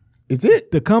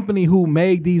it? the company who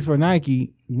made these for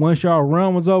Nike. Once y'all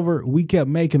run was over, we kept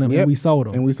making them and we sold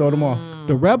them. And we sold them off.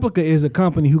 The replica is a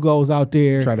company who goes out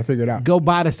there, Try to figure it out. go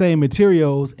buy the same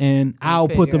materials, and I'll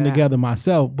put them figure it out. together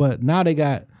myself. But now they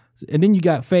got, and then you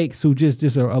got fakes who just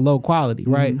are a low quality,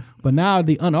 right? But now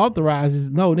the unauthorized is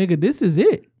no nigga, this is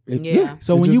it.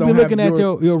 So when you be looking at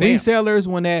your stamp. resellers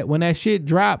when that shit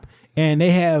drop and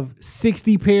they have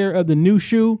 60 pair of the new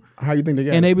shoe How you think they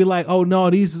got and it? they be like, oh no,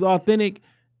 these is authentic.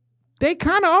 They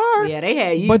kind of are. Yeah, they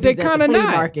had Yeezys But they at the kinda flea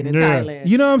not. market in Yeah. Thailand.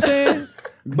 You know what I'm saying?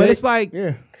 But it's like,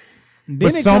 Yeah. then But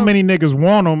it so come- many niggas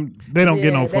want them, they don't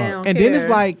get no they fuck. don't and then it's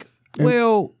care. like,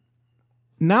 well,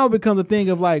 now it becomes a thing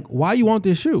of like, why you want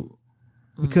this shoe?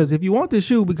 Because if you want this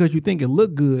shoe because you think it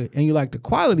look good and you like the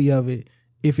quality of it,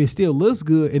 if it still looks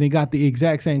good and it got the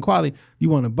exact same quality, you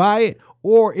want to buy it?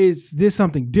 Or is this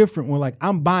something different where like,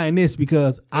 I'm buying this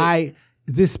because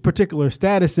this particular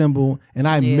status symbol and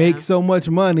I make so much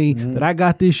money that I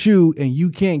got this shoe and you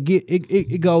can't get it,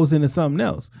 it goes into something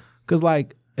else. Cause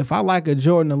like if I like a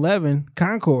Jordan 11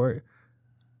 Concord,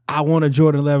 I want a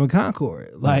Jordan 11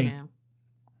 Concord. Like, Yeah.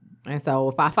 And so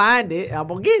if I find it, I'm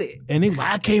gonna get it. and they be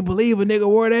like, I can't believe a nigga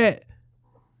wore that.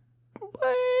 But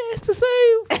it's the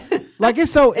same. Like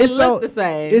it's so It it's so looks the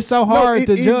same. it's so hard it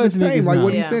to is judge the same. niggas Like now.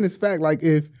 what he's saying is fact. Like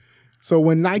so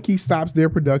when Nike stops their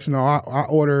production, or I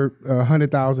order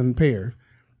 100,000 pair,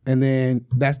 and then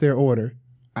that's their order.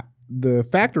 The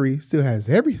factory still has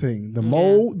everything, the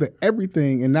mold, the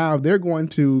everything, and now they're going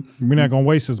to. We're not gonna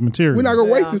waste this material. We're not going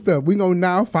to waste this stuff. We're going to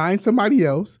now find somebody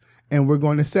else, and we're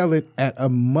going to sell it at a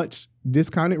much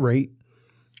discounted rate,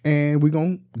 and we're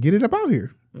going to get it up out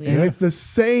here. And it's the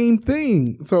same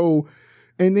thing. So,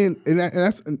 and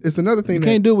that's it's another thing. You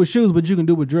can't do it with shoes, but you can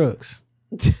do it with drugs.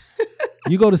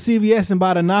 You go to CVS and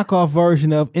buy the knockoff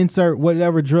version of insert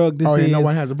whatever drug this is. And no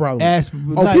one has a problem. Like,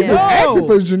 People no. asking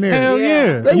for generic. Hell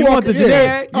yeah. They You want the walk in-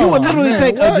 generic? You would literally man,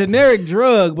 take what? a generic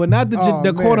drug, but not the Oh,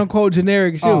 man. quote unquote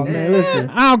generic shoe. Oh man, listen.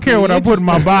 I don't care what I put in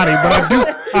my body,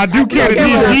 but I do care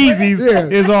that these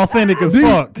Yeezys is authentic as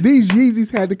fuck. These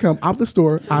Yeezys had to come out the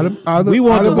store, out of We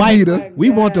want the white. Adidas. We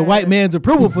want the white man's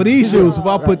approval for these shoes. If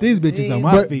I put these bitches on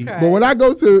my feet. But when I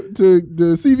go to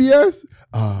the CVS,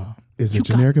 is it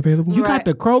generic available? You got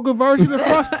the Kroger version of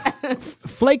frosted,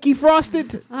 flaky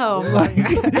frosted. Oh my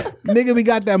God. Nigga, we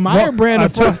got that Meyer brand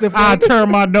of frosted I flakes. turn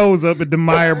my nose up at the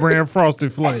Meyer brand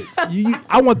frosted flakes.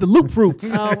 I want the Loop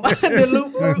Fruits. The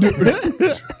loop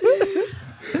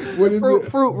What is fruit, it?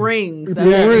 fruit rings. Fruit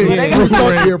rings. They Fruit got-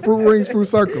 circles. Yeah, fruit rings, fruit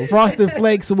circles. Frosted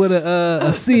Flakes with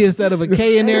a C instead of a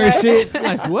K in there and shit.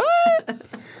 Like, what?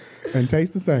 And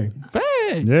taste the same. Facts.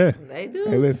 Yeah. They do.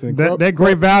 Hey, listen. That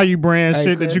great value brand Hey,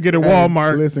 shit that you get at Hey,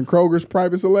 Walmart. listen, Kroger's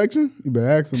private selection, you better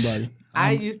ask somebody.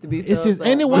 I used to be so It's just-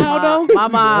 upset. ain't it wild, My though? My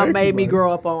mom It's made me excellent.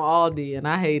 grow up on Aldi, and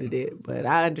I hated it, but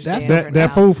I understand. That's- her That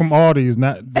now. food from Aldi is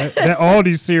not that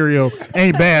Aldi cereal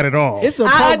ain't bad at all. It's a I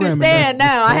program. understand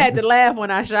now. I had to laugh when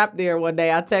I shopped there one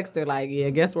day. I texted her like,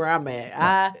 "Yeah, guess where I'm at."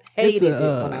 I hated it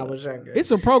when I was younger.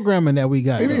 It's a programming that we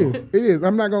got. It though. is. It is.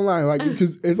 I'm not gonna lie. Like,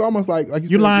 because it's almost like you you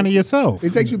said, lying to yourself.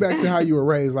 It takes you back to how you were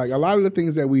raised. Like a lot of the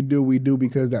things that we do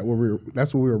because that's what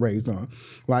we were raised on.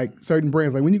 Like certain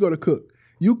brands. Like when you go to cook,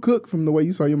 you cook from the way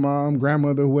you saw your mom,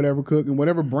 grandmother, whatever cook, and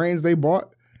whatever brands they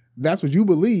bought. That's what you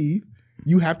believe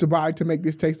you have to buy to make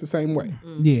this taste the same way.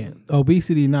 Yeah,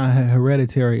 obesity not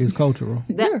hereditary; it's cultural.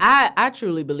 I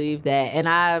truly believe that, and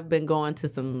I've been going to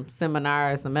some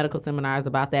seminars, some medical seminars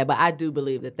about that. But I do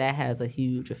believe that has a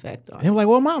huge effect on. And we're like,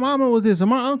 well, my mama was this, and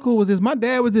my uncle was this, my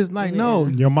dad was this. Like, no,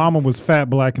 Your mama was fat,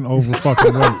 black, and over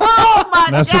fucking weight. Oh my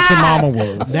That's what your mama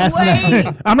was. that's Wait.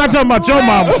 not. I'm not talking about your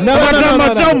mama. I'm not talking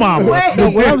about your mama.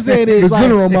 Wait. What I'm saying is, The like,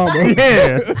 general mama.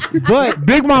 Yeah. but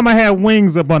Big mama had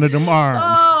wings up under them arms.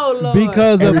 Oh Lord.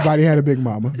 because of Everybody had a big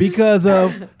mama. because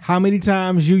of how many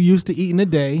times you used to eat in a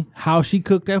day, how she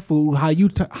cooked that food, how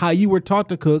you were taught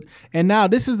to cook, and now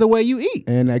this is the way you eat.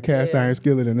 And that cast iron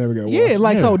skillet that never got washed. Yeah,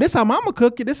 like so. This how Mama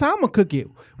cook it. This how I'm gonna cook it.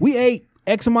 We ate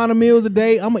X amount of meals a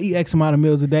day. I'm gonna eat X amount of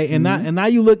meals a day, and now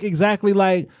you look exactly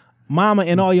like Mama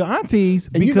and all your aunties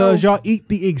And because you know- y'all eat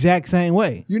the exact same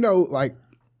way. You know, like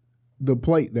the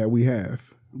plate that we have.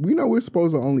 We know we're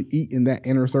supposed to only eat in that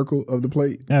inner circle of the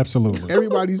plate. Absolutely.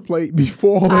 Everybody's plate be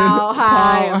falling How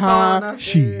high and high, falling up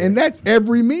Shit. there. and that's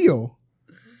every meal.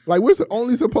 Like we're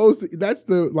only supposed to. That's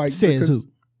the like. Says who?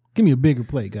 Give me a bigger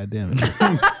plate, goddamn it.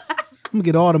 I'm gonna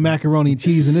get all the macaroni and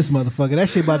cheese in this motherfucker. That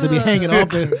shit about to be hanging off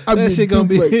the. I'm That getting shit gonna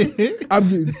two be. plates. I'm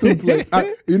getting 2 plates.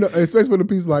 Especially for the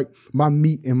piece like my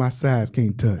meat and my size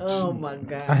can't touch. Oh my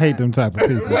God. I hate them type of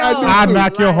people. I I do too.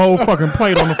 knock your whole fucking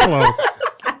plate on the floor.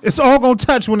 It's all gonna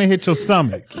touch when it hits your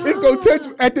stomach. It's gonna touch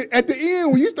at the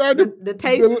end when you start The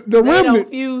taste, the they remnants. don't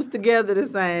fuse together the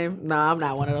same. No, I'm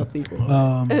not one of those people.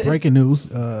 Breaking news: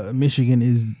 Michigan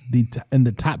is in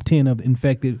the top 10 of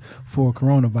infected for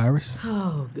coronavirus.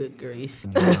 Oh, good grief.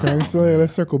 Okay, so yeah,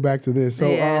 let's circle back to this. So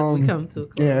as we come to a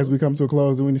close. as we come to a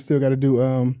close, and we still got to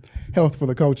do health for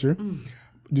the culture.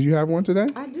 Did you have one today?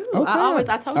 I do. Okay.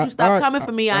 I told you, stop all right, coming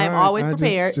for me. I am all right, always I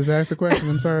prepared. Just ask the question.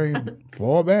 I'm sorry.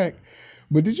 Fall back.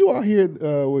 But did you all hear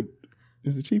what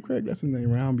is it Chief Craig? That's his name.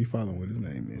 Right? I don't be following what his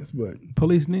name is, but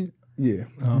Police nigga? yeah.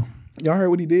 Oh, Y'all heard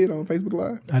what he did on Facebook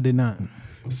Live? I did not.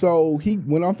 So he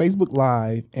went on Facebook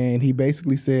Live and he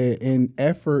basically said, in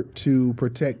effort to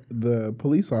protect the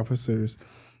police officers,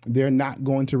 they're not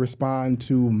going to respond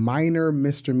to minor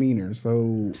misdemeanors.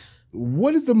 So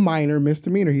what is a minor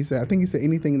misdemeanor? He said, I think he said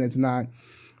anything that's not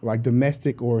like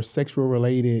domestic or sexual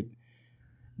related.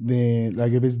 Then,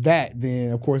 like, if it's that,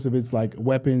 then of course, if it's like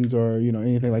weapons or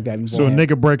anything like that involved, So a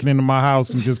nigga breaking into my house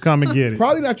can just come and get it.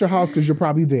 probably not your house because you're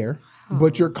probably there,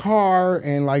 but your car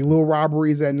and like little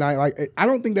robberies at night. Like, I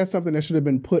don't think that's something that should have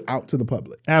been put out to the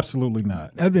public. Absolutely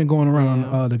not. That's been going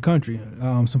around the country.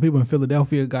 Some people in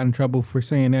Philadelphia got in trouble for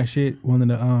saying that shit. One of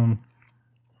the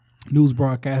news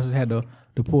broadcasters had to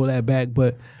pull that back.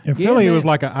 But In Philly, it was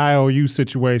like an IOU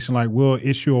situation. Like, we'll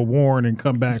issue a warrant and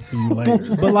come back for you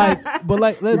later.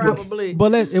 Probably.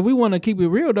 If we want to keep it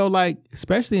real though, like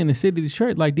especially in the city of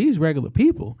Detroit, like these regular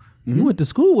people, you went to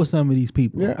school with some of these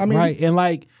people, Yeah, I mean- right? And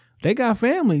like they got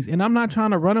families, and I'm not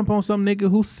trying to run up on some nigga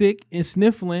who's sick and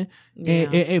sniffling,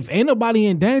 and if ain't nobody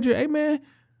in danger, hey man,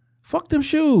 fuck them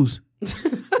shoes.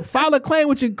 File a claim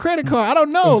with your credit card. I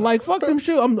don't know. Like fuck them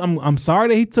shoes. I'm sorry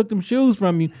that he took them shoes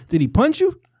from you. Did he punch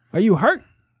you? Are you hurt?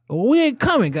 Well, we ain't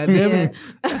coming. Goddamn it.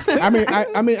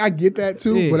 I mean, I get that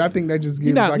too, Yeah. but I think that just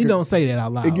You gives don't say that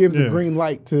out loud. it gives Yeah. a green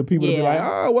light to people to be like,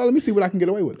 oh, well, let me see what I can get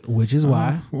away with. Which is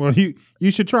why Well,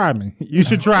 you should try me. You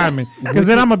should try me. Because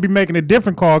then I'm going to be making a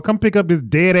different call. Come pick up this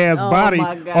dead-ass body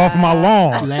my God. off my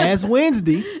lawn. last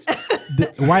Wednesday,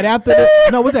 right after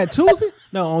was that Tuesday?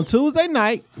 No, on Tuesday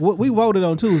night, we voted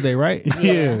on Tuesday, right?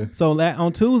 Yeah. So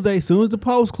on Tuesday, as soon as the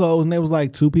polls closed, and there was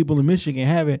like 2 people in Michigan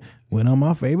have it, went on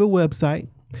my favorite website,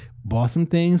 bought some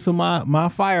things for my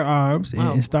firearms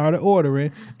and started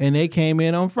ordering, and they came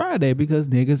in on Friday because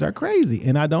niggas are crazy,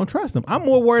 and I don't trust them. I'm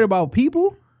more worried about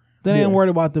people than I am worried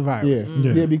about the virus.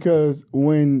 Yeah, because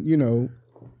when, you know,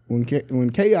 when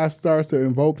chaos starts to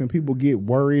invoke and people get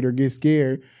worried or get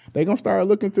scared, they gonna start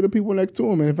looking to the people next to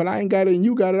them. And if I ain't got it and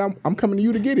you got it, I'm coming to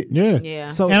you to get it. Yeah.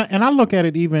 So And I look at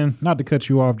it even, not to cut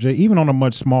you off, Jay, even on a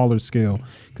much smaller scale.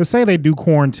 Because say they do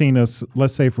quarantine us,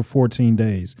 let's say for 14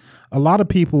 days. A lot of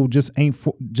people just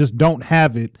don't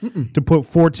have it to put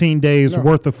 14 days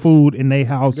worth of food in their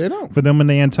house for them and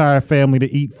their entire family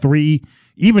to eat 3,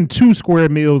 even 2 square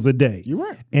meals a day. You're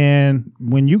right. And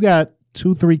when you got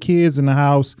 2-3 kids in the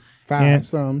house, 5,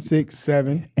 6,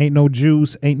 7. Ain't no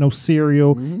juice, ain't no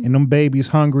cereal, and them babies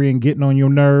hungry and getting on your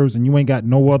nerves, and you ain't got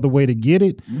no other way to get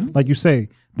it. Like you say,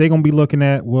 they gonna be looking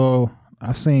at, well,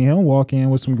 I seen him walk in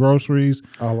with some groceries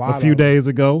a few days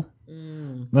ago.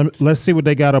 Let's see what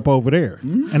they got up over there,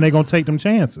 and they gonna take them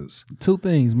chances. 2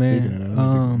 things,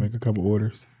 man. Make a couple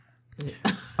orders.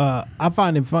 I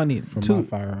find it funny from my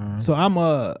firearm. So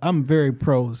I'm very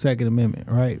pro Second Amendment,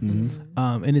 right?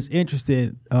 And it's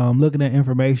interesting looking at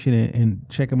information and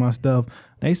checking my stuff.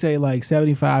 They say like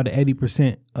 75 to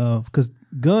 80% of, because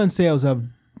gun sales have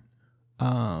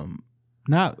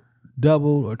not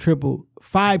doubled or tripled,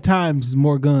 5 times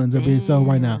more guns are being sold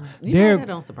right now. That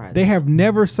don't surprise me. They have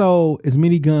never sold as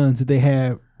many guns that they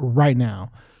have right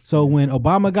now. So when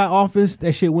Obama got office,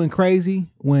 that shit went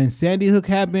crazy. When Sandy Hook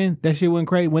happened, that shit went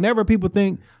crazy. Whenever people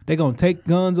think they're gonna take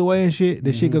guns away and shit,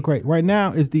 that shit go crazy. Right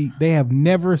now, they have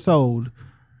never sold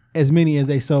as many as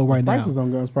they sold right now. Prices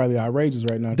on guns probably outrageous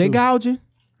right now. They too. gouging.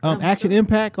 Action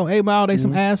Impact on 8 Mile, they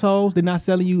some assholes. They're not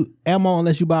selling you ammo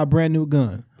unless you buy a brand new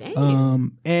gun.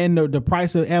 Damn. And the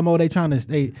price of ammo they trying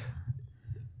to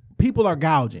people are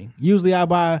gouging. Usually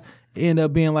end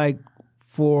up being like,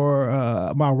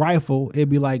 for my rifle, it'd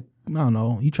be like, I don't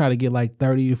know, you try to get like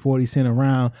 30 to 40 cents a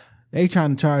round. They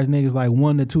trying to charge niggas like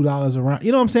 $1 to $2 a round.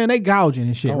 You know what I'm saying? They gouging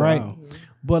and shit, right? Wow.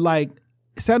 But like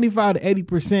 75 to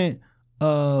 80%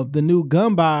 of the new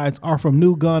gun buys are from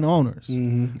new gun owners.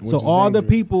 So all the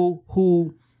people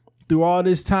who through all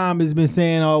this time has been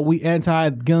saying, oh, we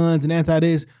anti-guns and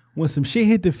anti-this, when some shit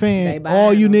hit the fan,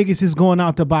 all you niggas is going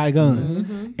out to buy guns.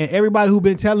 And everybody who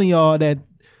been telling y'all that,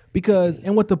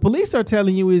 and what the police are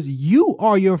telling you is you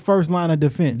are your first line of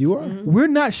defense. You are. We're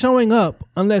not showing up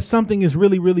unless something is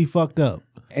really, really fucked up.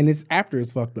 And it's after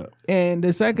it's fucked up. And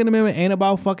the Second Amendment ain't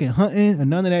about fucking hunting or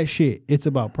none of that shit. It's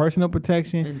about personal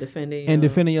protection and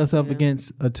defending yourself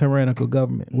against a tyrannical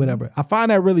government, whatever. I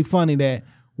find that really funny that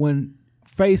when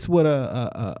faced with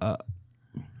a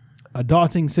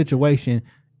daunting situation,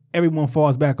 everyone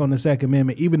falls back on the Second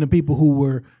Amendment, even the people who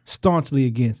were staunchly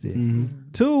against it.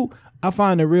 2, I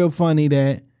find it real funny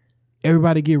that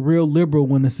everybody get real liberal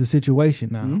when it's a situation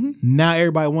now. Now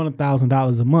everybody want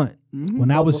 $1,000 a month. When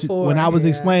I was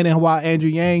explaining why Andrew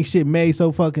Yang shit made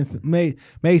so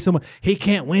much, he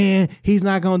can't win, he's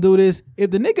not gonna do this.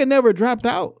 If the nigga never dropped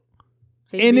out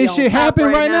and this shit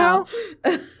happened right now,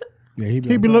 yeah,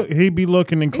 he'd be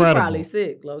looking incredible. He probably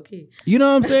sick, low key. You know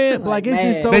what I'm saying? like it's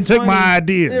just so they took funny my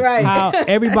idea. Right. how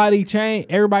everybody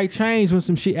changed when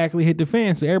some shit actually hit the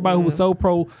fan. So everybody who was so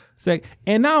pro sex,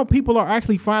 and now people are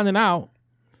actually finding out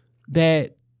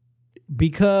that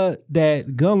because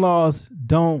that gun laws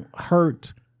don't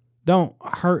hurt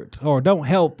or don't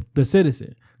help the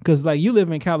citizen. Because like you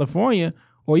live in California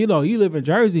or you live in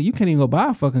Jersey, you can't even go buy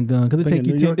a fucking gun because it take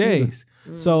you 10 days.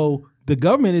 So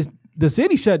the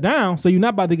city shut down, so you're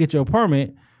not about to get your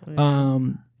permit.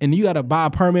 And you got to buy a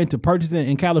permit to purchase it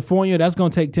in California. That's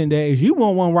going to take 10 days. You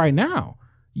want one right now.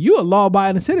 You a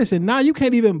law-abiding citizen. Now you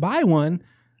can't even buy one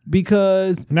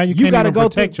because now you can't gotta even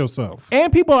protect yourself.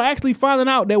 And people are actually finding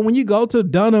out that when you go to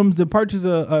Dunham's to purchase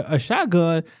a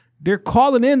shotgun, they're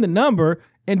calling in the number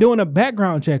and doing a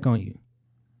background check on you.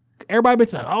 Everybody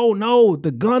been like, oh no,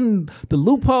 the gun, the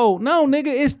loophole. No,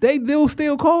 nigga, they do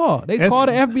still call. They call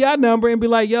the FBI number and be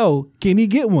like, yo, can he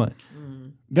get one?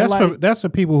 That's for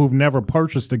people who've never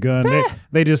purchased a gun.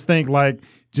 They just think like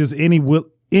just any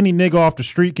nigga off the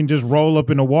street can just roll up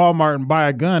in a Walmart and buy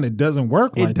a gun. It doesn't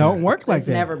work like that. It don't work like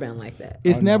that. It's never been like that.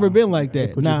 It's never been like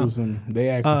that. Now, they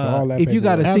ask for all that. If you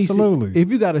got Absolutely. if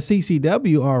you got a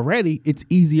CCW already, it's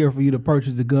easier for you to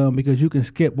purchase a gun because you can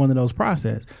skip one of those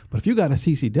processes. But if you got a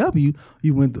CCW,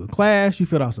 you went through a class, you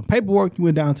filled out some paperwork, you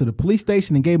went down to the police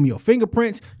station and gave them your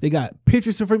fingerprints. They got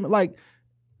pictures of like.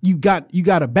 You got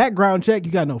a background check.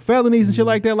 You got no felonies and shit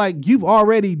like that. Like you've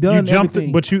already done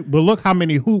everything. But look how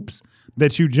many hoops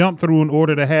that you jump through in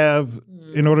order to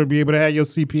be able to have your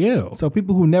CPL. So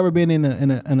people who've never been in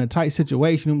a tight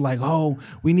situation, like, oh,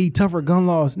 we need tougher gun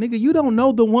laws. Nigga, you don't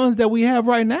know the ones that we have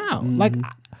right now. Like,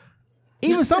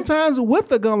 even sometimes with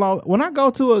the gun law, when I go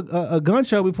to a gun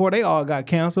show before they all got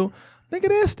canceled, nigga,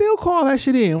 they'll still call that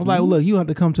shit in. Like, look, you have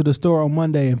to come to the store on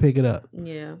Monday and pick it up.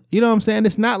 Yeah. You know what I'm saying?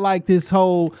 It's not like this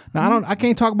whole. Now I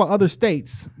can't talk about other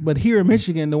states, but here in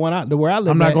Michigan, where I live,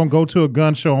 I'm not gonna go to a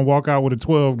gun show and walk out with a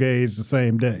 12 gauge the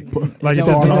same day. Like it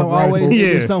don't always.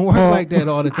 It just don't work like that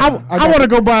all the time. I want to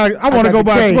go buy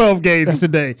a 12 gauge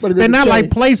today. They're not like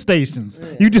PlayStations.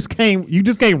 Yeah. You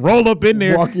just can't roll up in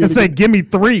there and say, "Give me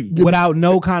 3" without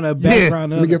no kind of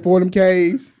background. Let me get 4 of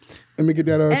them Ks. Let me get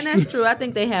that. And that's true. I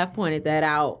think they have pointed that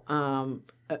out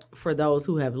for those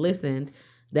who have listened,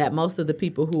 that most of the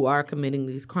people who are committing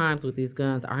these crimes with these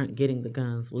guns aren't getting the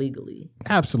guns legally.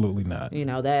 Absolutely not. You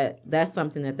know, that's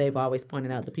something that they've always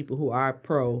pointed out, the people who are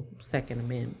pro Second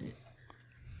Amendment.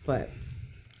 But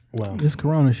wow, this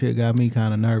Corona shit got me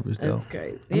kind of nervous though. That's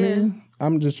great. I mean,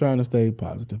 I'm just trying to stay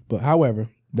positive. But however,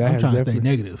 I'm trying to stay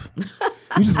negative.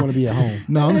 You just want to be at home.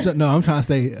 I'm trying to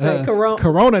stay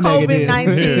Corona COVID-19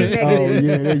 negative. negative. Oh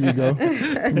yeah, there you go.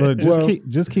 Look,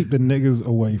 just keep the niggas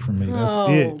away from me. That's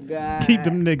it. God. Keep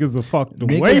them niggas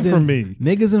away from me.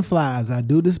 Niggas and flies, I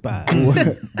do despise.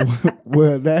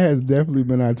 Well, that has definitely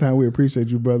been our time. We appreciate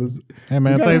you, brothers. Hey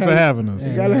man, thanks for having us.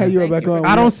 We gotta have you back on.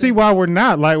 I don't see why we're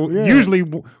not. Like usually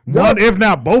one, if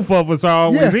not both of us, are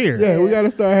always here. Yeah, we gotta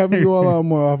start having you all on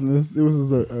more often. It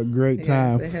was a great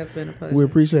time. Yes, it has been a pleasure. We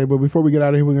appreciate it. But before we get out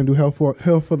of here, we're gonna do health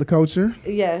for the culture.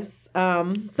 Yes.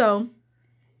 So,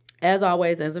 as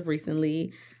always, as of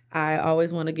recently, I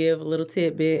always want to give a little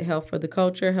tidbit, health for the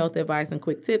culture, health advice and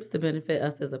quick tips to benefit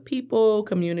us as a people,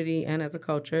 community, and as a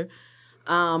culture.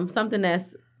 Something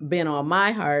that's been on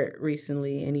my heart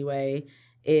recently, anyway,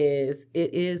 is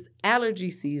it is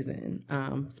allergy season.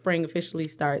 Spring officially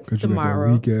starts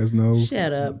tomorrow. Weak ass nose.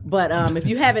 Shut up. But if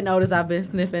you haven't noticed, I've been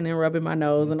sniffing and rubbing my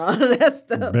nose and all of that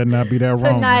stuff. Better not be that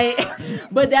wrong tonight.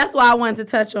 But that's why I wanted to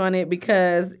touch on it,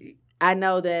 because I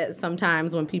know that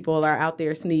sometimes when people are out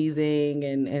there sneezing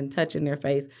and touching their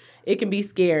face, it can be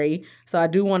scary. So I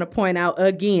do want to point out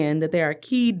again that there are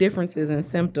key differences in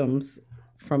symptoms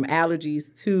from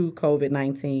allergies to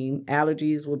COVID-19.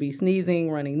 Allergies will be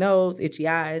sneezing, running nose, itchy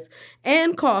eyes,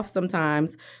 and cough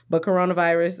sometimes. But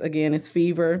coronavirus, again, is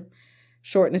fever,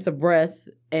 shortness of breath,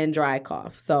 and dry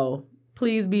cough. So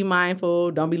please be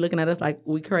mindful. Don't be looking at us like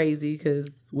we crazy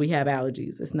because we have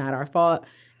allergies. It's not our fault,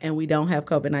 and we don't have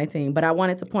COVID-19. But I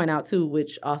wanted to point out, too,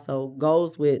 which also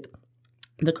goes with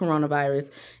the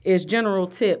coronavirus, is general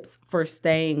tips for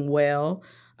staying well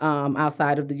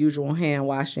outside of the usual hand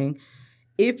washing.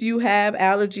 If you have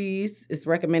allergies, it's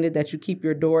recommended that you keep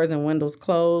your doors and windows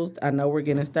closed. I know we're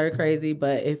getting stir crazy,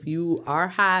 but if you are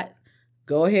hot,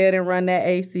 go ahead and run that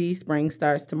AC. Spring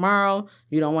starts tomorrow.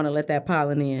 You don't want to let that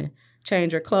pollen in.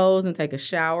 Change your clothes and take a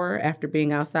shower after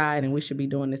being outside, and we should be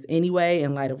doing this anyway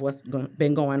in light of what's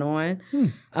been going on.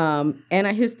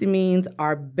 Antihistamines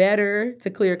are better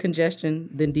to clear congestion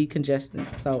than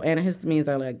decongestants. So antihistamines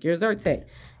are like your Zyrtec,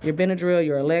 your Benadryl,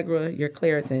 your Allegra, your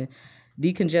Claritin.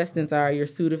 Decongestants are your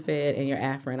Sudafed and your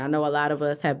Afrin. I know a lot of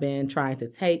us have been trying to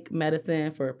take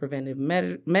medicine for preventive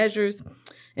measures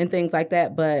and things like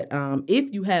that. But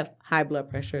if you have high blood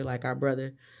pressure, like our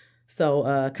brother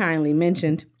so kindly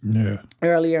mentioned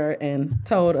earlier and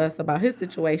told us about his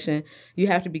situation, you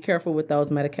have to be careful with those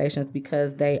medications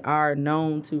because they are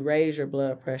known to raise your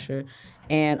blood pressure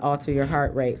and alter your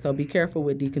heart rate. So be careful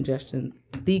with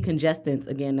decongestants.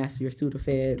 Again, that's your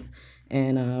Sudafeds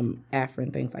and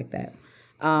Afrin, things like that.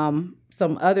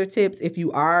 Some other tips, if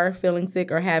you are feeling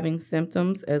sick or having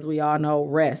symptoms, as we all know,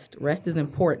 rest. Rest is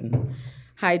important.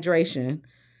 Hydration.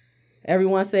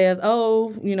 Everyone says,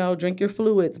 drink your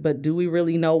fluids, but do we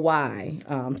really know why?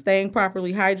 Staying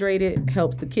properly hydrated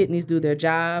helps the kidneys do their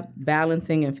job,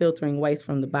 balancing and filtering waste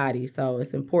from the body. So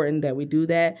it's important that we do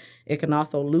that. It can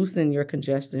also loosen your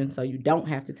congestion so you don't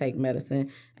have to take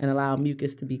medicine and allow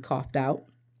mucus to be coughed out.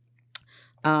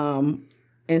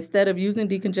 Instead of using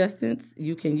decongestants,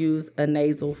 you can use a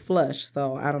nasal flush.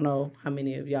 So I don't know how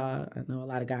many of y'all, I know a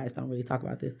lot of guys don't really talk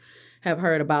about this, have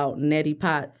heard about neti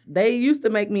pots. They used to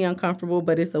make me uncomfortable,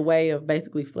 but it's a way of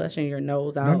basically flushing your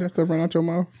nose out. Don't that stuff run out your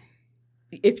mouth?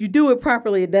 If you do it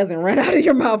properly, it doesn't run out of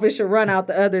your mouth. It should run out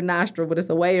the other nostril, but it's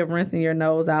a way of rinsing your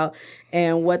nose out.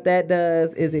 And what that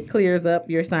does is it clears up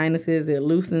your sinuses. It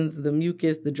loosens the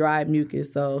mucus, the dry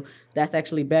mucus. So that's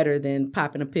actually better than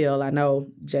popping a pill. I know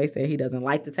Jay said he doesn't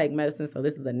like to take medicine, so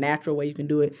this is a natural way you can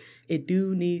do it.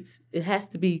 It has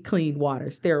to be clean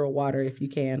water, sterile water if you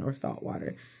can, or salt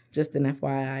water Just an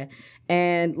FYI.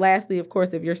 And lastly, of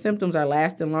course, if your symptoms are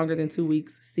lasting longer than 2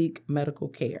 weeks, seek medical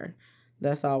care.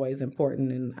 That's always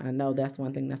important. And I know that's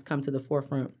one thing that's come to the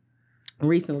forefront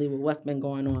recently with what's been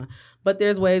going on. But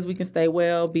there's ways we can stay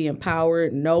well, be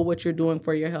empowered, know what you're doing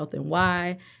for your health and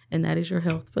why. And that is your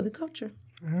health for the culture.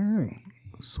 All right.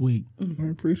 Sweet. I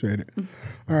appreciate it.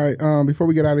 All right. Before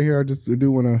we get out of here, I just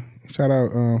do want to shout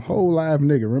out Whole Live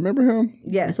Nigga. Remember him?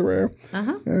 Yes. Mr. Rare?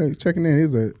 Uh-huh. Checking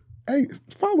in. Hey,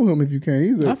 follow him if you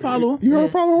can. I follow him. You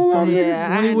heard follow Whole Live Nigga?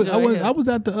 Yeah, I was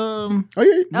at the Oh,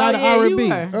 yeah. night of R&B. you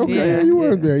were. Okay, yeah, you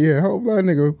was there. Yeah, Whole Live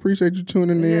Nigga. Appreciate you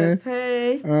tuning in. Yes,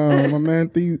 hey. My man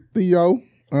Theo.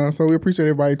 So we appreciate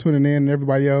everybody tuning in and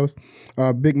everybody else.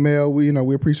 Big Mel, we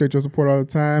appreciate your support all the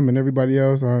time, and everybody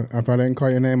else. If I didn't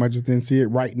call your name, I just didn't see it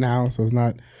right now, so it's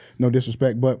not no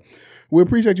disrespect, but we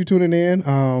appreciate you tuning in.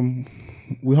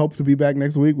 We hope to be back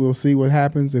next week. We'll see what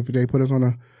happens if they put us on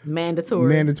a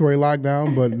mandatory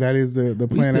lockdown, but that is the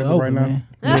plan as of right now.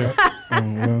 Yeah.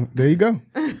 Well, there you go.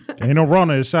 Ain't no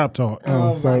runner at Shop Talk.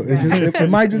 So it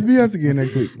might just be us again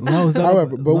next week.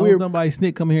 However, somebody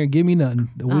snick come here and give me nothing,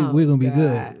 we're gonna be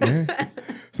good. Yeah.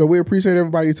 So we appreciate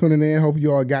everybody tuning in. Hope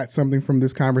you all got something from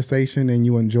this conversation and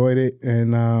you enjoyed it.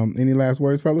 And any last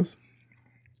words, fellas?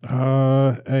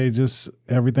 Hey, just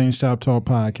everything Shop Talk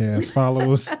Podcast.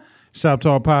 Follow us,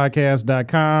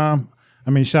 shoptalkpodcast.com.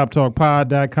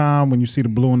 shoptalkpod.com. When you see the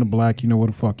blue and the black, you know where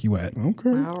the fuck you at. Okay.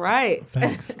 All right.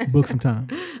 Thanks. Book some time.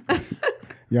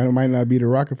 Y'all might not be the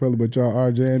Rockefeller, but y'all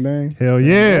are J and Dame. Hell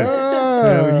yeah.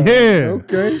 Hell yeah.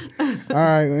 Okay. All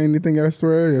right. Anything else,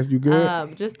 Ray? Yes, you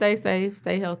good? Just stay safe,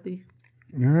 stay healthy.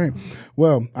 All right.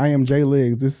 Well, I am Jay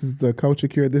Liggs. This is the Culture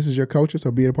Cure. This is your culture, so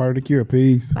be a part of the cure.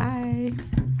 Peace. Bye.